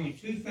saved, there's only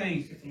 2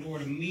 things that the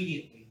Lord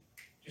immediately,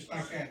 just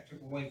like that,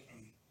 took away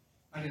from me.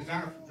 My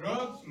desire for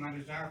drugs and my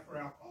desire for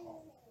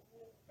alcohol.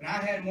 But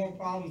I had more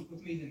problems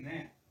with me than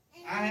that.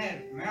 I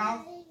had a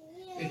mouth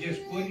that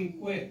just wouldn't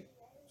quit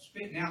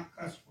spitting out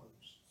cuss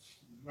words.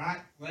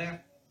 Right,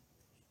 left,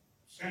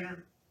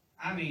 center.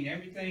 I mean,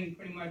 everything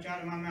pretty much out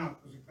of my mouth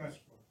was a cuss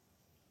word.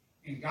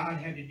 And God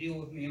had to deal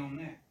with me on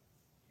that.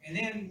 And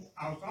then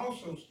I was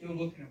also still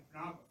looking at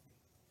pornography.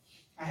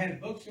 I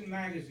had books and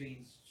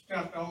magazines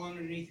stuffed all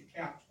underneath the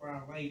couch where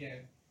I laid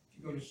at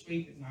to go to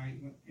sleep at night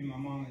in my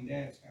mom and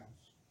dad's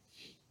house.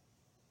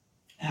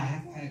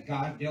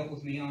 God dealt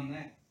with me on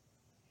that.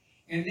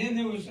 And then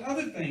there was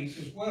other things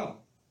as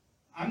well.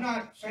 I'm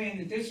not saying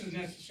that this is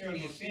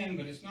necessarily a sin,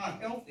 but it's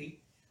not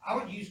healthy. I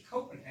would use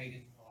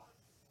Copenhagen a lot.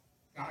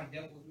 God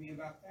dealt with me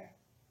about that.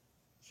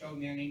 Showed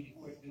me I need to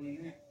quit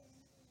doing that.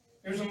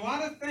 There's a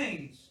lot of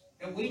things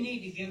that we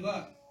need to give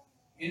up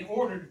in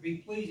order to be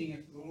pleasing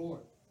unto the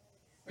Lord.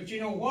 But you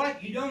know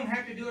what? You don't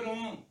have to do it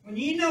alone. When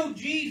you know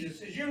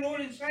Jesus as your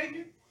Lord and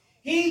Savior,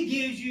 He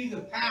gives you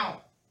the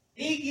power.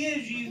 He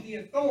gives you the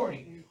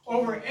authority.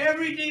 over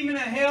every demon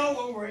of hell,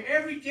 over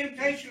every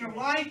temptation of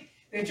life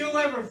that you'll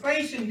ever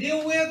face and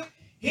deal with.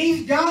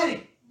 He's got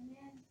it.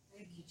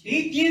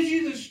 He gives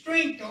you the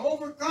strength to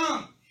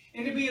overcome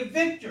and to be a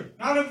victor,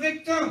 not a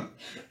victim.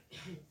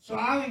 So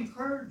I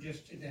encourage us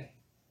today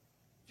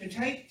to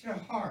take to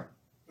heart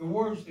the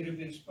words that have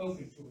been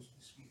spoken to us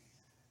this morning.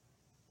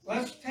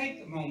 Let's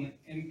take a moment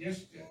and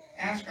just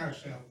ask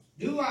ourselves,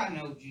 do I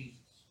know Jesus?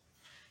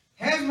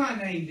 Has my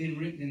name been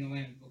written in the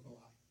Lamb's Book of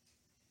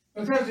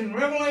Life? Because in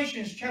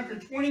Revelation chapter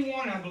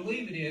 21, I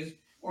believe it is,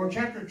 or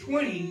chapter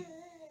 20,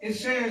 it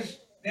says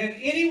that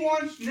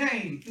anyone's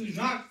name who's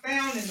not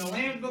found in the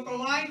Lamb's Book of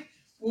Life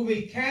will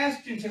be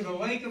cast into the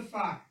lake of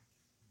fire.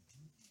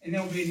 And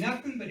there'll be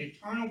nothing but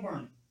eternal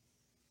burning.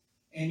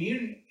 And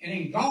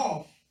in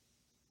golf,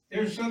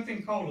 there's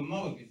something called a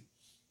mulligan.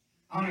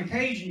 On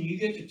occasion, you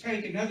get to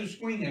take another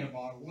swing at a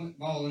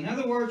ball. In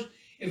other words,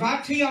 if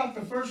I tee off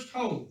the first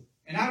hole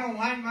and I don't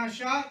like my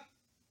shot,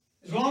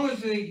 as long as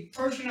the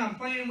person I'm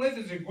playing with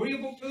is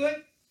agreeable to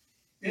it,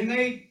 and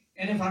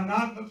if I'm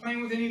not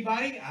playing with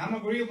anybody, I'm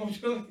agreeable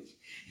to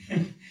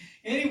it.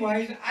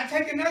 Anyways, I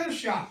take another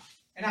shot,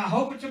 and I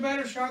hope it's a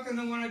better shot than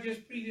the one I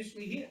just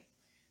previously hit.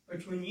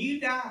 But when you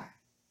die,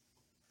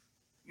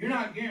 you're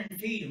not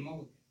guaranteed a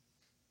mulligan.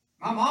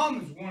 My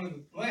mom is one of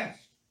the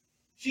blessed.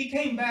 She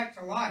came back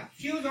to life.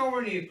 She was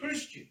already a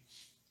Christian.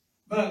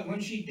 But when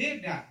she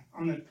did die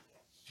on the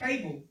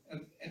table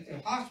at the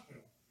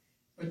hospital,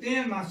 but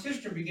then my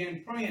sister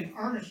began praying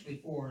earnestly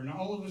for her, and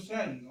all of a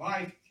sudden,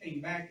 life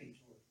came back into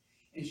her,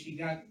 and she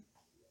got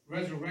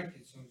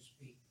resurrected, so to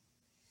speak.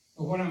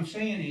 But what I'm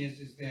saying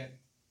is that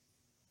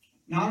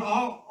not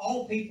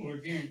all people are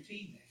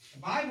guaranteed that. The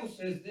Bible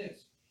says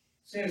this.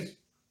 Says,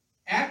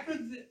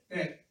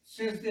 it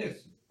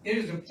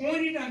is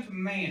appointed unto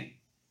man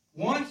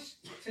once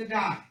to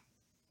die,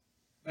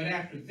 but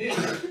after this,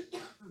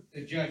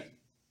 the judgment.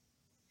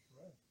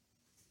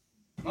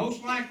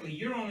 Most likely,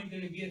 you're only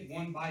going to get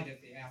one bite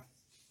at the apple.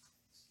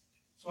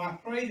 So I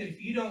pray that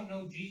if you don't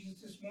know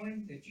Jesus this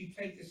morning, that you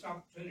take this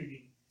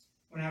opportunity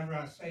whenever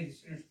I say the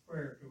sinner's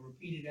prayer to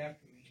repeat it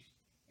after me.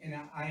 And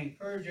I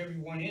encourage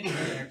everyone in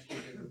here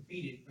actually to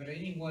repeat it. But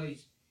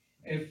anyways,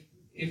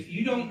 if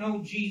you don't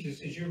know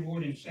Jesus as your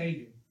Lord and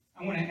Savior,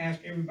 I want to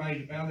ask everybody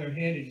to bow their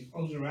head and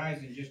close their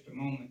eyes in just a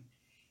moment.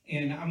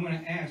 And I'm going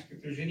to ask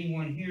if there's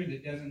anyone here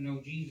that doesn't know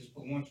Jesus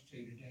but wants to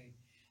today.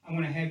 I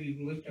want to have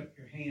you lift up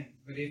your hand.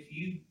 But if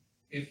you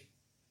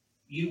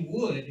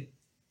would,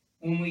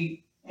 when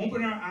we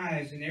open our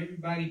eyes and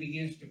everybody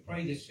begins to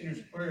pray the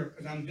sinner's prayer,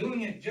 because I'm doing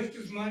it just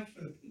as much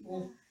for the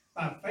people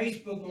by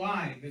Facebook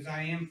Live as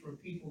I am for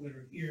people that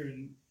are here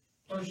in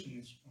person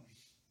this morning.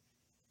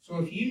 So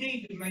if you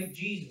need to make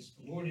Jesus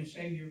the Lord and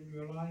Savior of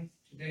your life,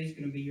 today's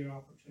going to be your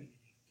opportunity.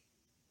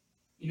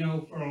 You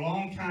know, for a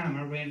long time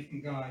I ran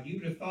from God. You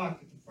would have thought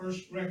that the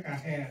first wreck I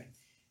had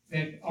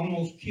that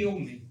almost killed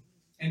me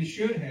and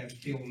should have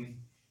killed me,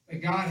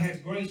 but God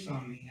has grace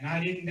on me, and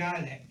I didn't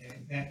die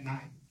that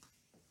night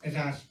as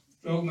I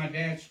drove my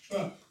dad's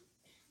truck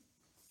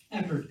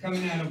after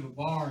coming out of a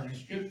bar in a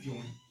strip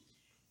joint.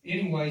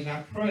 Anyways,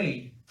 I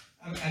prayed.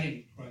 I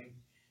didn't pray.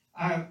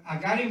 I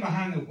got him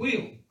behind the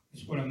wheel,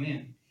 is what I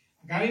meant.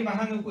 I got him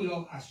behind the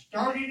wheel. I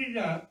started it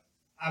up.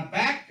 I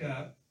backed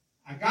up.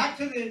 I got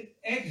to the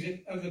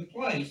exit of the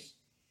place.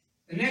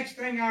 The next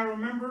thing I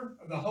remember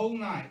of the whole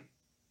night,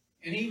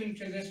 and even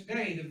to this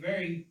day, the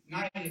very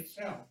night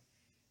itself,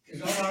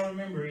 is all I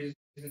remember is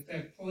that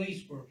the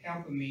police were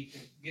helping me to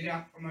get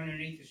out from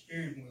underneath the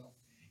steering wheel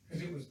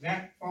because it was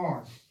that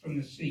far from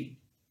the seat.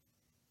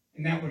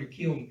 And that would have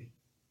killed me.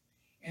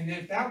 And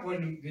if that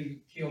wouldn't have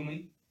killed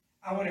me,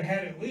 I would have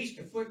had at least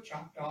a foot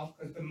chopped off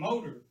because the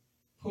motor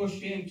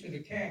pushed into the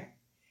cab.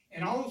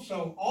 And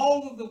also,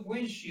 all of the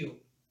windshield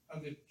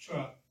of the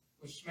truck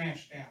was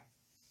smashed out.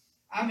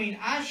 I mean,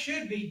 I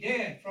should be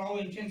dead for all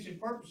intents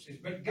and purposes,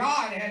 but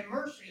God had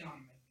mercy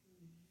on me.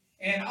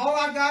 And all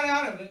I got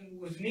out of it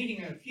was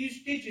needing a few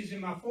stitches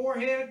in my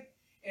forehead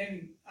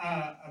and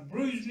a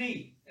bruised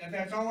knee.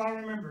 That's all I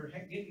remember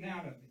getting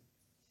out of it.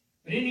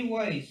 But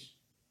anyways,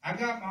 I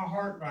got my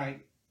heart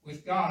right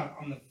with God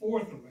on the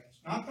fourth arrest,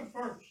 not the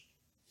first.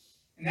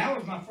 And that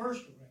was my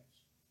first arrest.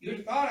 You'd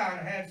have thought I would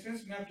have had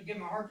sense enough to give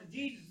my heart to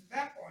Jesus at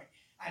that point.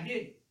 I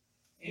didn't.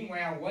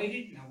 Anyway, I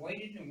waited and I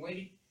waited and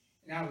waited.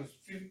 And I was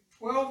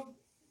 12.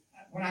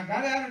 When I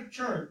got out of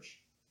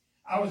church,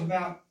 I was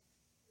about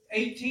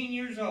 18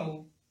 years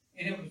old.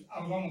 And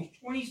I was almost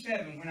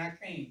 27 when I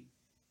came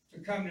to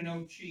come to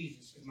know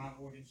Jesus as my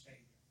Lord and Savior.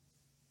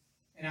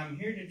 And I'm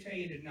here to tell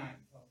you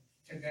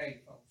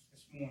today, folks,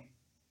 this morning,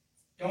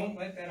 don't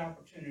let that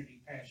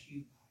opportunity pass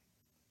you by.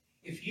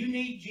 If you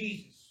need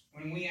Jesus,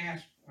 when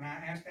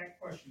I ask that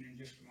question in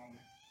just a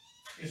moment,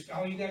 just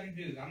all you got to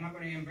do, I'm not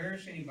going to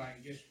embarrass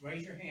anybody, just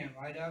raise your hand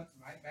right up,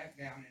 right back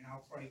down, and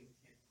I'll pray with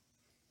you.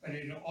 But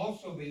it'll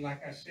also be,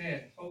 like I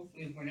said,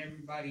 hopefully when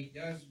everybody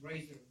does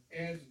raise their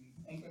heads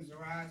and opens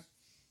their eyes,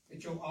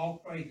 that you'll all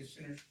pray the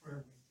sinner's prayer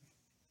with me,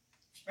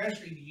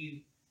 especially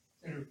you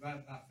that are by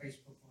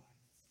Facebook Live.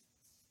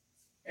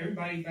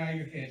 Everybody bow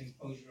your head and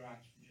close your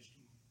eyes for just a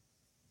moment.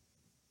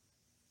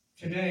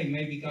 today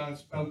maybe God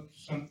spoke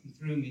something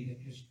through me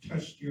that has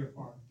touched your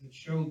heart, that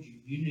showed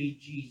you need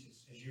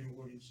Jesus as your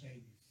Lord and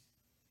Savior.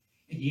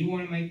 And you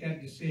want to make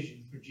that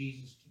decision for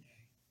Jesus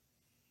today.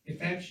 If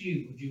that's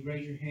you, would you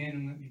raise your hand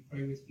and let me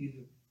pray with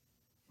you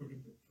for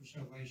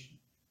salvation?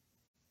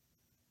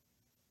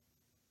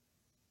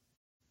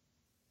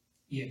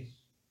 Yes.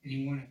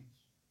 Anyone else?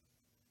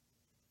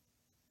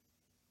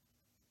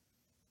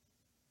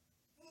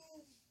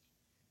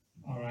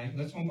 All right,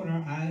 let's open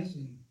our eyes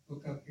and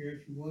look up here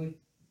if you would.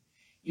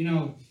 You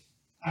know,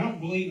 I don't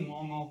believe in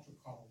long altar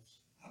calls.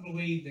 I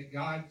believe that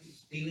God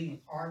is dealing with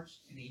hearts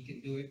and He can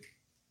do it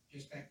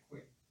just that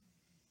quick.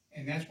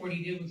 And that's what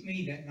He did with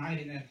me that night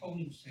in that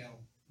holding cell,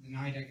 the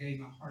night I gave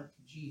my heart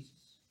to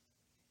Jesus.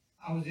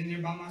 I was in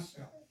there by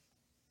myself,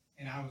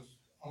 and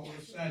all of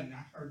a sudden,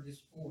 I heard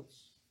this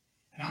voice.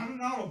 And I'm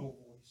an audible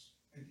voice.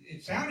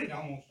 It sounded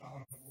almost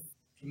audible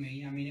to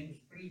me. I mean, it was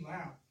pretty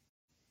loud.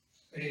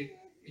 But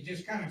it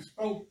just kind of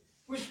spoke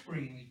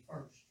whisperingly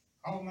first.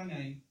 Called my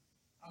name.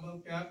 I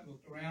looked up,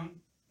 looked around.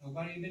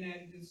 Nobody had been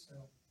added to the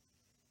cell.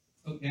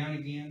 Looked down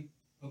again.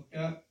 Looked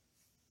up,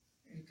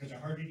 because I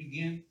heard it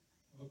again.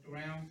 I looked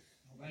around.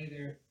 Nobody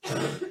there.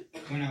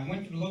 When I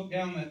went to look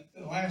down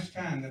the last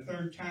time, the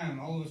third time,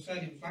 all of a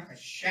sudden it was like a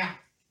shout.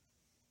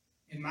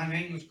 And my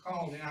name was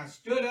called. And I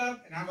stood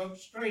up, and I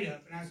looked straight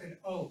up, and I said,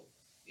 "Oh,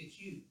 it's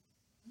you."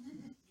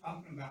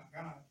 Talking about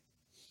God.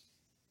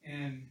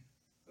 And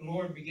the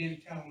Lord began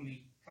telling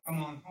me,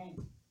 "Come on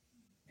home."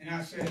 And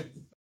I said,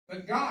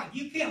 "But God,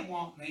 you can't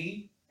want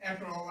me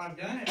after all I've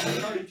done." And I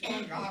started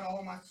telling God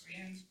all my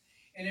sins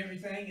and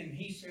everything. And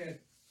He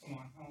said, "Come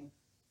on home."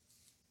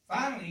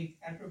 Finally,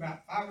 after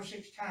about 5 or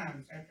 6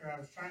 times, after I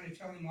was trying to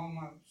tell Him all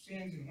my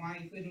sins and why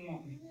He couldn't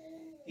want me,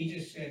 He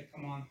just said,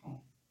 "Come on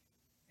home."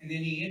 And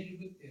then He ended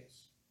with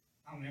this.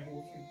 I'll never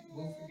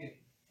will forget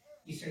it.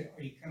 He said,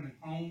 "Are you coming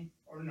home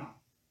or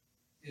not?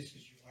 This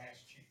is your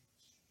last chance."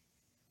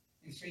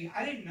 And see,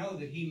 I didn't know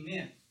that He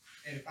meant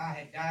that if I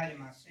had died in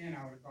my sin,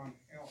 I would have gone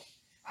to hell.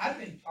 I've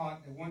been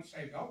taught that once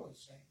saved, always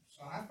saved.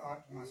 So I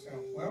thought to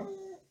myself, well,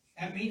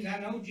 that means I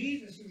know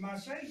Jesus is my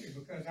Savior,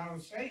 because I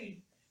was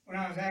saved when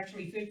I was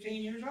actually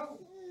 15 years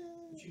old.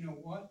 But you know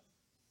what?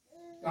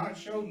 God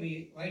showed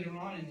me later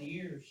on in the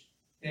years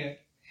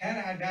that had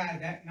I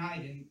died that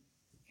night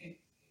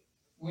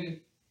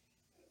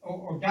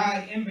or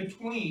died in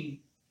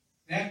between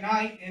that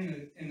night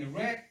in the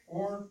wreck,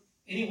 or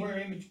anywhere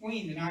in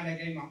between the night I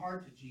gave my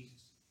heart to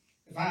Jesus,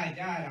 if I had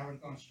died, I would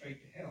have gone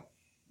straight to hell.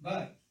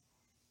 But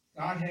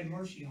God had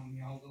mercy on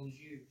me all those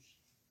years.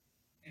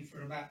 And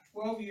for about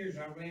 12 years,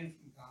 I ran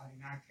from God,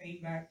 and I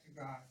came back to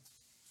God.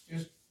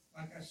 Just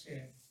like I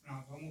said, when I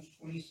was almost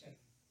 27,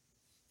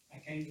 I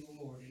came to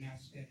the Lord, and I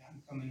said,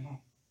 "I'm coming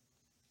home."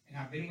 And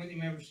I've been with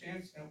Him ever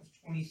since. That was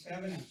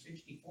 27. I'm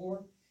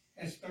 64.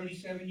 That's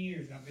 37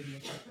 years I've been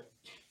with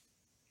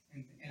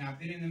Him. And I've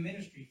been in the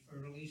ministry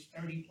for at least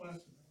 30 plus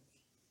of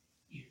those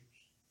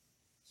years.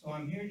 So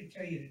I'm here to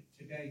tell you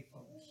today,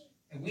 folks,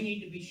 that we need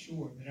to be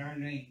sure that our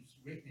name's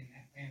written in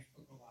that Lamb's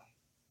Book of Life.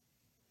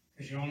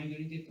 Because you're only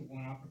going to get the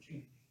one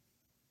opportunity.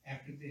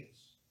 After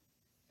this,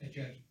 the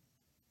judgment.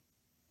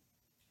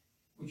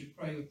 Would you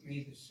pray with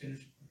me this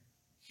sinner's prayer?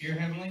 Dear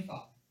Heavenly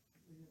Father,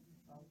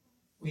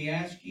 we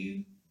ask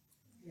you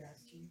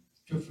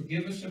to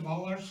forgive us of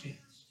all our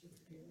sins.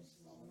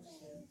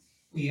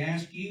 We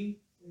ask you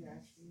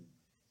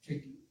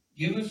to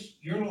give us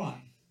your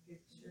life,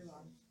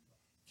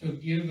 to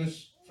give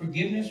us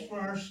forgiveness for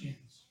our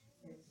sins,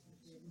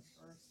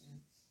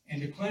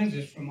 and to cleanse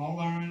us from all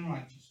our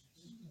unrighteousness.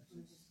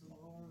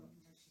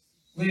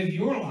 Live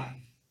your life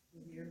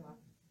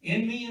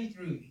in me and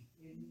through me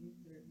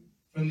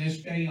from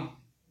this day on.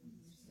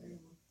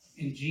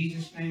 In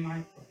Jesus' name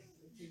I pray.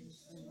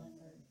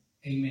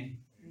 Amen.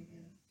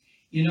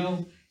 You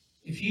know,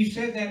 if you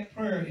said that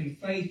prayer in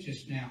faith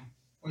just now,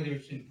 whether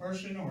it's in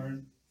person or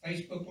in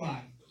Facebook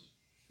Live,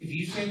 if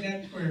you said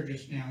that prayer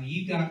just now,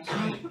 you got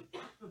saved.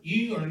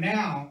 You are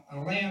now a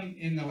lamb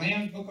in the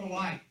Lamb's Book of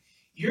Life.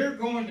 You're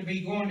going to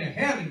be going to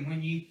heaven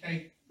when you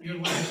take your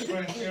last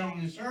breath here on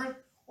this earth.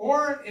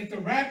 Or if the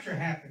rapture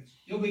happens,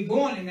 you'll be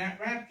going in that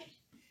rapture.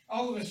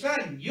 All of a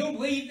sudden, you'll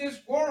leave this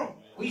world.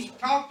 We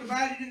talked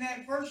about it in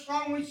that first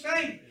song we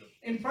sang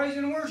in praise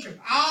and worship.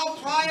 I'll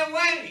fly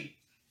away.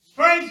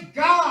 Praise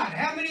God.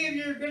 How many of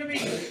you are going to be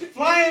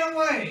flying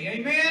away?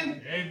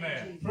 Amen?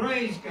 Amen.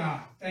 Praise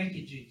God. Thank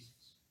you, Jesus.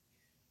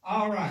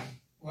 All right.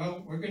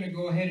 Well, we're going to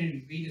go ahead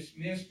and be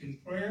dismissed in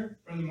prayer.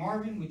 Brother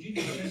Marvin, would you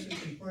dismiss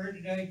us in prayer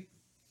today?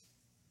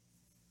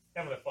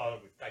 Heavenly Father,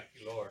 we thank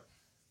you, Lord,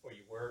 for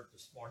your word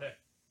this morning.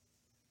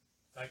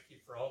 Thank you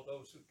for all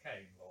those who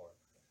came, Lord,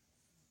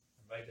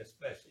 and may this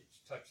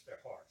message touch their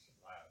hearts and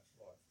lives,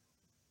 Lord.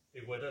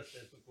 Be with us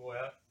as we go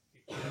out.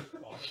 Keep us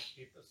on us,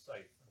 keep us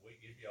safe. And we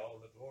give you all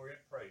the glory and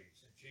praise.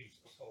 In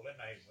Jesus' holy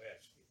name we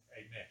ask you.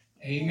 Amen.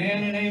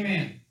 Amen and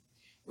amen.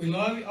 We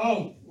love you.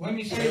 Oh, let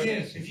me say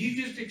this. If you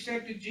just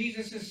accepted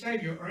Jesus as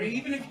Savior, or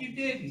even if you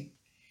didn't,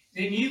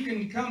 then you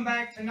can come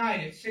back tonight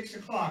at 6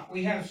 o'clock.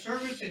 We have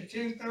service at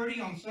 10:30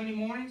 on Sunday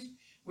mornings.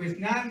 with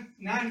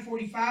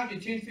 9:45 to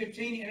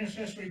 10:15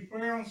 intercessory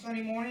prayer on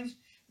Sunday mornings.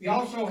 We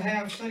also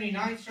have Sunday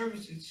night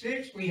service at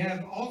 6. We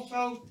have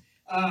also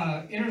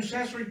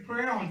intercessory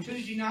prayer on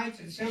Tuesday nights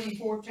at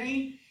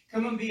 7:14.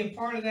 Come and be a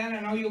part of that.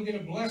 I know you'll get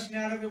a blessing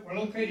out of it. We're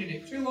located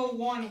at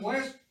 201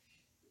 West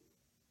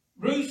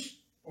Roos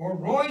or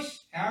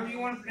Royce, however you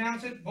want to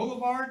pronounce it,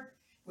 Boulevard.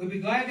 We'll be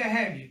glad to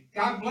have you.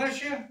 God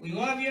bless you. We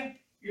love you.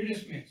 You're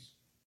dismissed.